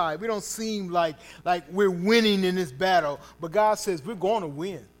confident side. We don't seem like we're winning in this battle. But God says we're going to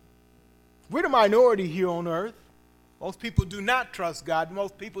win. We're the minority here on earth. Most people do not trust God.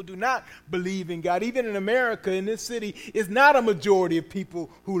 Most people do not believe in God. Even in America, in this city, it's not a majority of people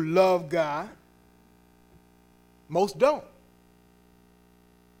who love God. Most don't.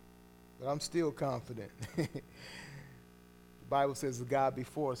 But I'm still confident. The Bible says, the God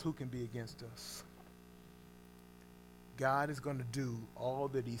before us, who can be against us? God is going to do all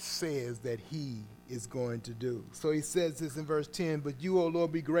that he says that he is going to do. So he says this in verse 10, but you, O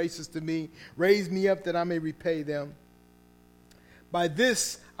Lord, be gracious to me. Raise me up that I may repay them. By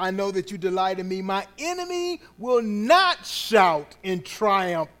this I know that you delight in me. My enemy will not shout in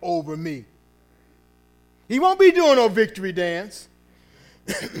triumph over me. He won't be doing no victory dance.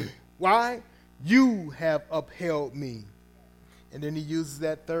 Why? You have upheld me. And then he uses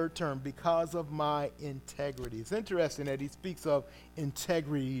that third term, because of my integrity. It's interesting that he speaks of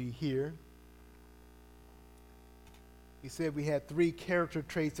integrity here. He said we had three character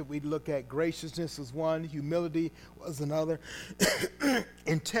traits that we'd look at. Graciousness was one, humility was another.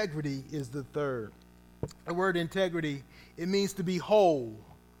 Integrity is the third. The word integrity, it means to be whole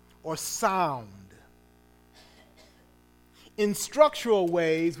or sound. In structural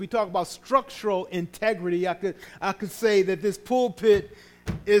ways, we talk about structural integrity. I could say that this pulpit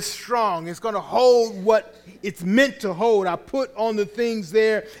is strong. It's going to hold what it's meant to hold. I put on the things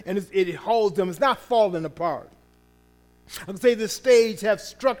there, and it holds them. It's not falling apart. I can say this stage has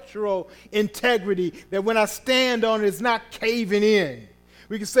structural integrity, that when I stand on it, it's not caving in.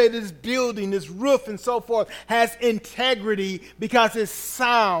 We can say this building, this roof, and so forth has integrity because it's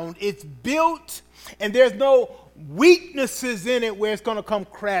sound. It's built, and there's no weaknesses in it where it's going to come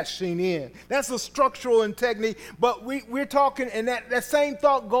crashing in. That's a structural integrity, but we're talking, and that same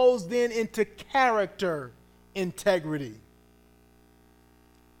thought goes then into character integrity.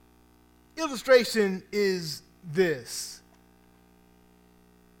 Illustration is this.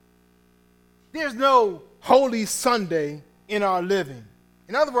 There's no Holy Sunday in our living.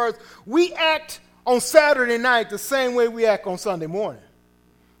 In other words, we act on Saturday night the same way we act on Sunday morning.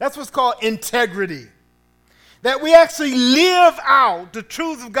 That's what's called integrity. That we actually live out the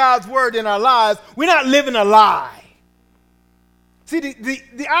truth of God's word in our lives. We're not living a lie. See,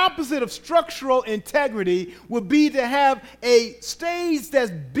 the opposite of structural integrity would be to have a stage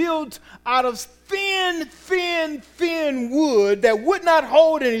that's built out of thin wood that would not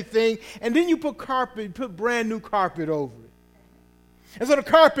hold anything, and then you put brand new carpet over it. And so the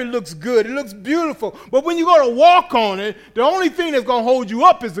carpet looks good. It looks beautiful. But when you go to walk on it, the only thing that's going to hold you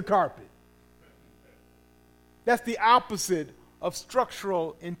up is the carpet. That's the opposite of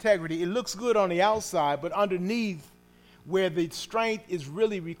structural integrity. It looks good on the outside, but underneath, where the strength is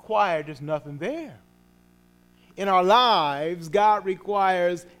really required, there's nothing there. In our lives, God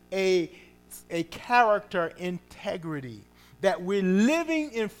requires a character integrity, that we're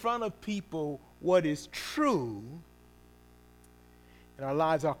living in front of people what is true, and our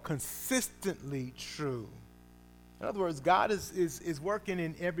lives are consistently true. In other words, God is working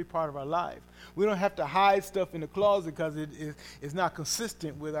in every part of our life. We don't have to hide stuff in the closet because it is not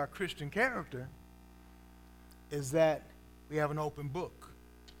consistent with our Christian character. Is that we have an open book.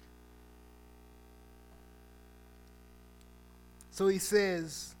 So he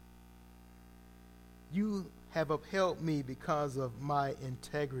says, you have upheld me because of my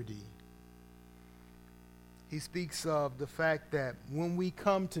integrity. He speaks of the fact that when we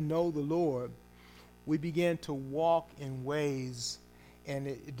come to know the Lord, we begin to walk in ways, and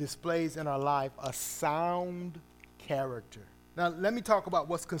it displays in our life a sound character. Now, let me talk about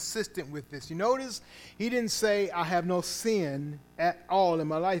what's consistent with this. You notice he didn't say, I have no sin at all in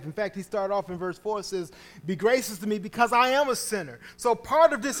my life. In fact, he started off in verse 4, it says, be gracious to me because I am a sinner. So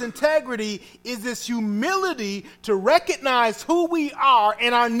part of this integrity is this humility to recognize who we are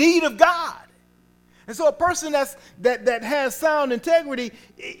and our need of God. And so a person that has sound integrity,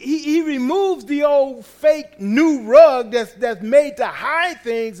 he removes the old fake new rug that's made to hide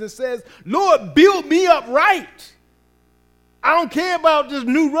things and says, Lord, build me up right. I don't care about this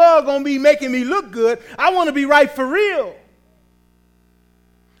new rug on me making me look good. I want to be right for real.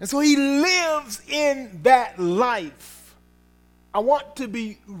 And so he lives in that life. I want to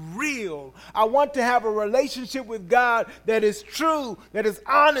be real. I want to have a relationship with God that is true, that is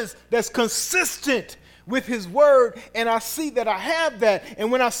honest, that's consistent with his word. And I see that I have that.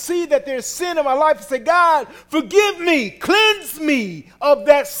 And when I see that there's sin in my life, I say, God, forgive me, cleanse me of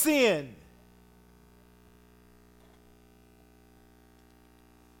that sin.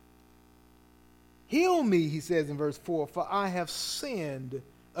 Heal me, he says in verse 4, for I have sinned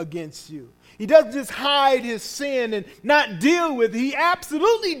against you. He doesn't just hide his sin and not deal with it. He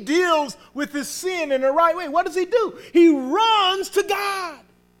absolutely deals with his sin in the right way. What does he do? He runs to God.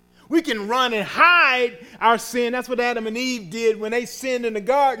 We can run and hide our sin. That's what Adam and Eve did when they sinned in the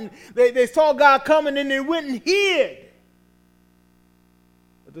garden. They saw God coming and they went and hid.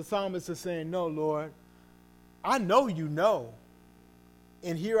 But the psalmist is saying, no, Lord, I know you know.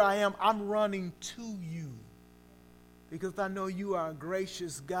 And here I am, I'm running to you. Because I know you are a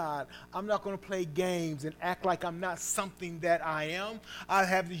gracious God. I'm not going to play games and act like I'm not something that I am. I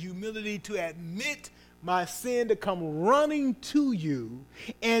have the humility to admit my sin, to come running to you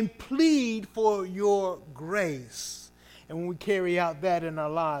and plead for your grace. And when we carry out that in our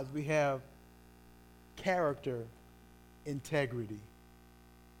lives, we have character integrity.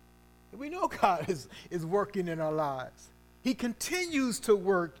 And we know God is working in our lives. He continues to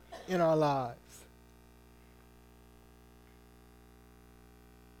work in our lives.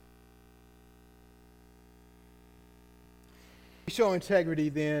 We show integrity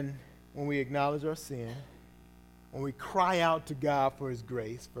then when we acknowledge our sin, when we cry out to God for his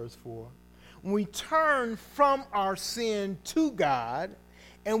grace, verse 4, when we turn from our sin to God,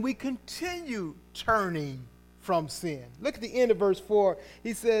 and we continue turning from sin. Look at the end of verse 4.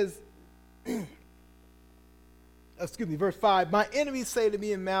 He says, verse 5, my enemies say to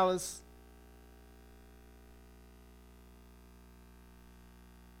me in malice,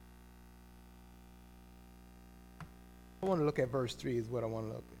 I want to look at verse 3 is what I want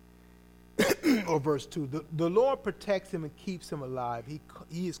to look at. Or verse 2. The Lord protects him and keeps him alive.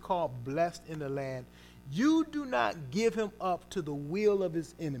 He is called blessed in the land. You do not give him up to the will of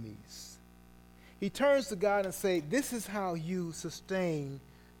his enemies. He turns to God and says, this is how you sustain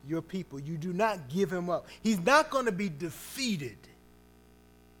your people. You do not give him up. He's not going to be defeated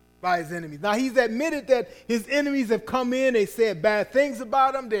by his enemies. Now, he's admitted that his enemies have come in. They said bad things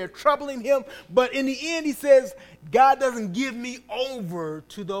about him. They're troubling him. But in the end, he says, God doesn't give me over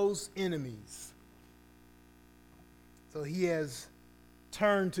to those enemies. So he has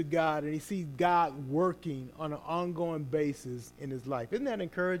turned to God, and he sees God working on an ongoing basis in his life. Isn't that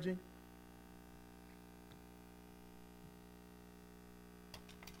encouraging?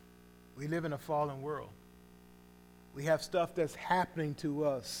 We live in a fallen world. We have stuff that's happening to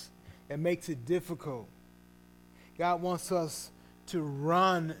us that makes it difficult. God wants us to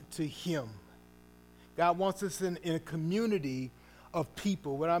run to him. God wants us in a community of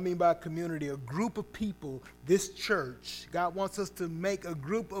people. What I mean by community, a group of people, this church. God wants us to make a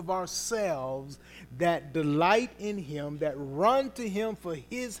group of ourselves that delight in him, that run to him for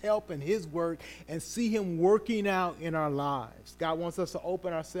his help and his work, and see him working out in our lives. God wants us to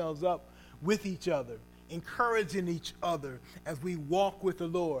open ourselves up with each other, encouraging each other as we walk with the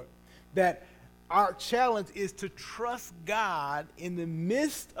Lord. That our challenge is to trust God in the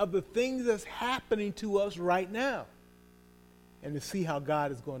midst of the things that's happening to us right now, and to see how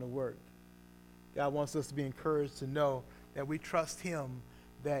God is going to work. God wants us to be encouraged to know that we trust him,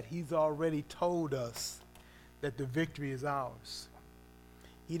 that he's already told us that the victory is ours.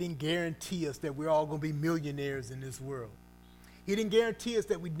 He didn't guarantee us that we're all going to be millionaires in this world. He didn't guarantee us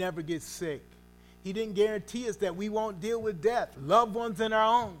that we'd never get sick. He didn't guarantee us that we won't deal with death, loved ones and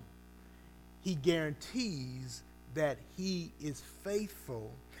our own. He guarantees that he is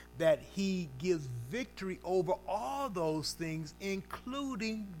faithful, that he gives victory over all those things,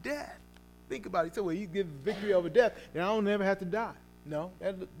 including death. Think about it. He said, well, you give victory over death, then I don't ever have to die. No,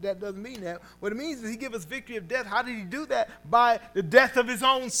 that doesn't mean that. What it means is he gives us victory of death. How did he do that? By the death of his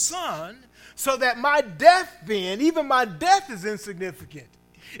own son, so that my death then, even my death is insignificant.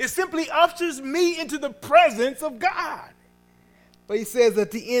 It simply ushers me into the presence of God. But he says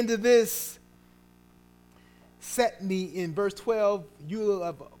at the end of this, set me, in verse 12, you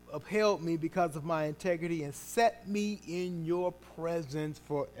have upheld me because of my integrity and set me in your presence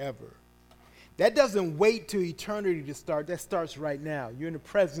forever. That doesn't wait till eternity to start. That starts right now. You're in the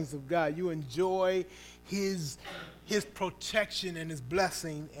presence of God. You enjoy his protection and his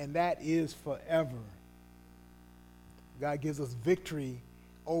blessing, and that is forever. God gives us victory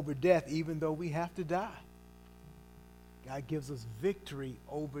over death, even though we have to die. God gives us victory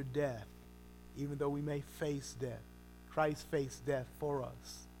over death, even though we may face death. Christ faced death for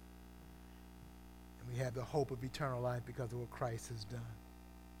us. And we have the hope of eternal life because of what Christ has done.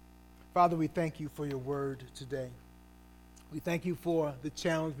 Father, we thank you for your word today. We thank you for the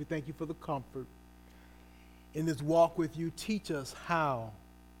challenge. We thank you for the comfort. In this walk with you, teach us how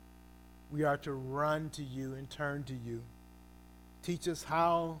we are to run to you and turn to you. Teach us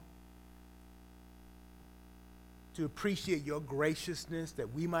how to appreciate your graciousness,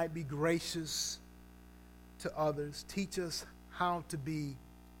 that we might be gracious to others. Teach us how to be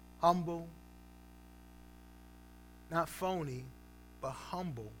humble, not phony, but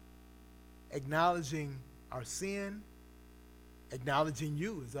humble, acknowledging our sin, acknowledging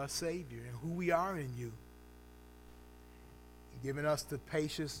you as our Savior and who we are in you, and giving us the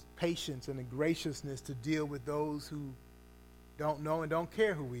patience and the graciousness to deal with those who don't know and don't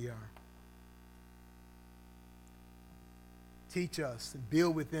care who we are. Teach us and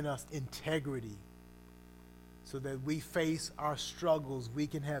build within us integrity so that we face our struggles. We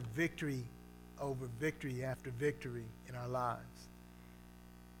can have victory over victory after victory in our lives.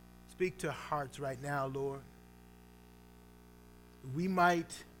 Speak to hearts right now, Lord. We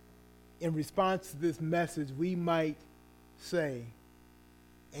might, in response to this message, we might say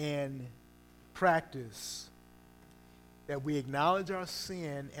and practice that we acknowledge our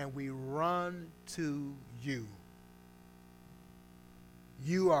sin and we run to you.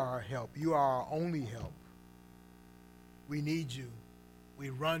 You are our help. You are our only help. We need you.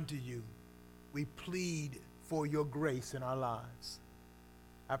 We run to you. We plead for your grace in our lives.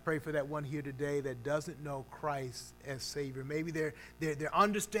 I pray for that one here today that doesn't know Christ as Savior. Maybe they're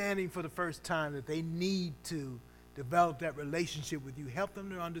understanding for the first time that they need to develop that relationship with you. Help them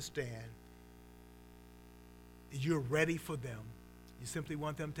to understand that you're ready for them. You simply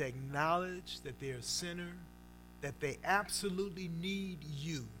want them to acknowledge that they're a sinner, that they absolutely need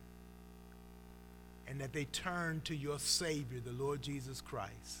you, and that they turn to your Savior, the Lord Jesus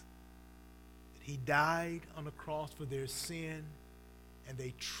Christ. That he died on the cross for their sin, and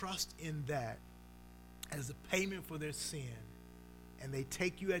they trust in that as a payment for their sin, and they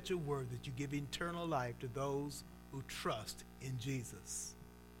take you at your word that you give eternal life to those who trust in Jesus,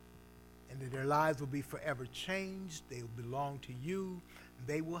 and that their lives will be forever changed. They will belong to you.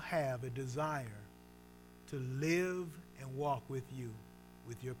 They will have a desire to live and walk with you,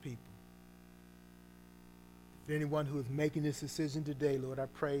 with your people. For anyone who is making this decision today, Lord, I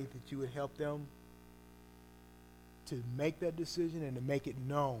pray that you would help them to make that decision and to make it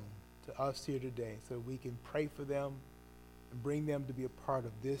known to us here today so we can pray for them and bring them to be a part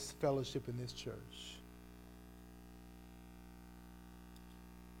of this fellowship in this church.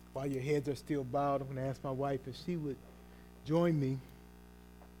 While your heads are still bowed, I'm going to ask my wife if she would join me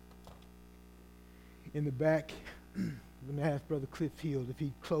in the back. I'm going to ask Brother Cliff Field if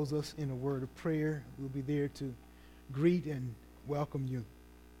he'd close us in a word of prayer. We'll be there to greet and welcome you.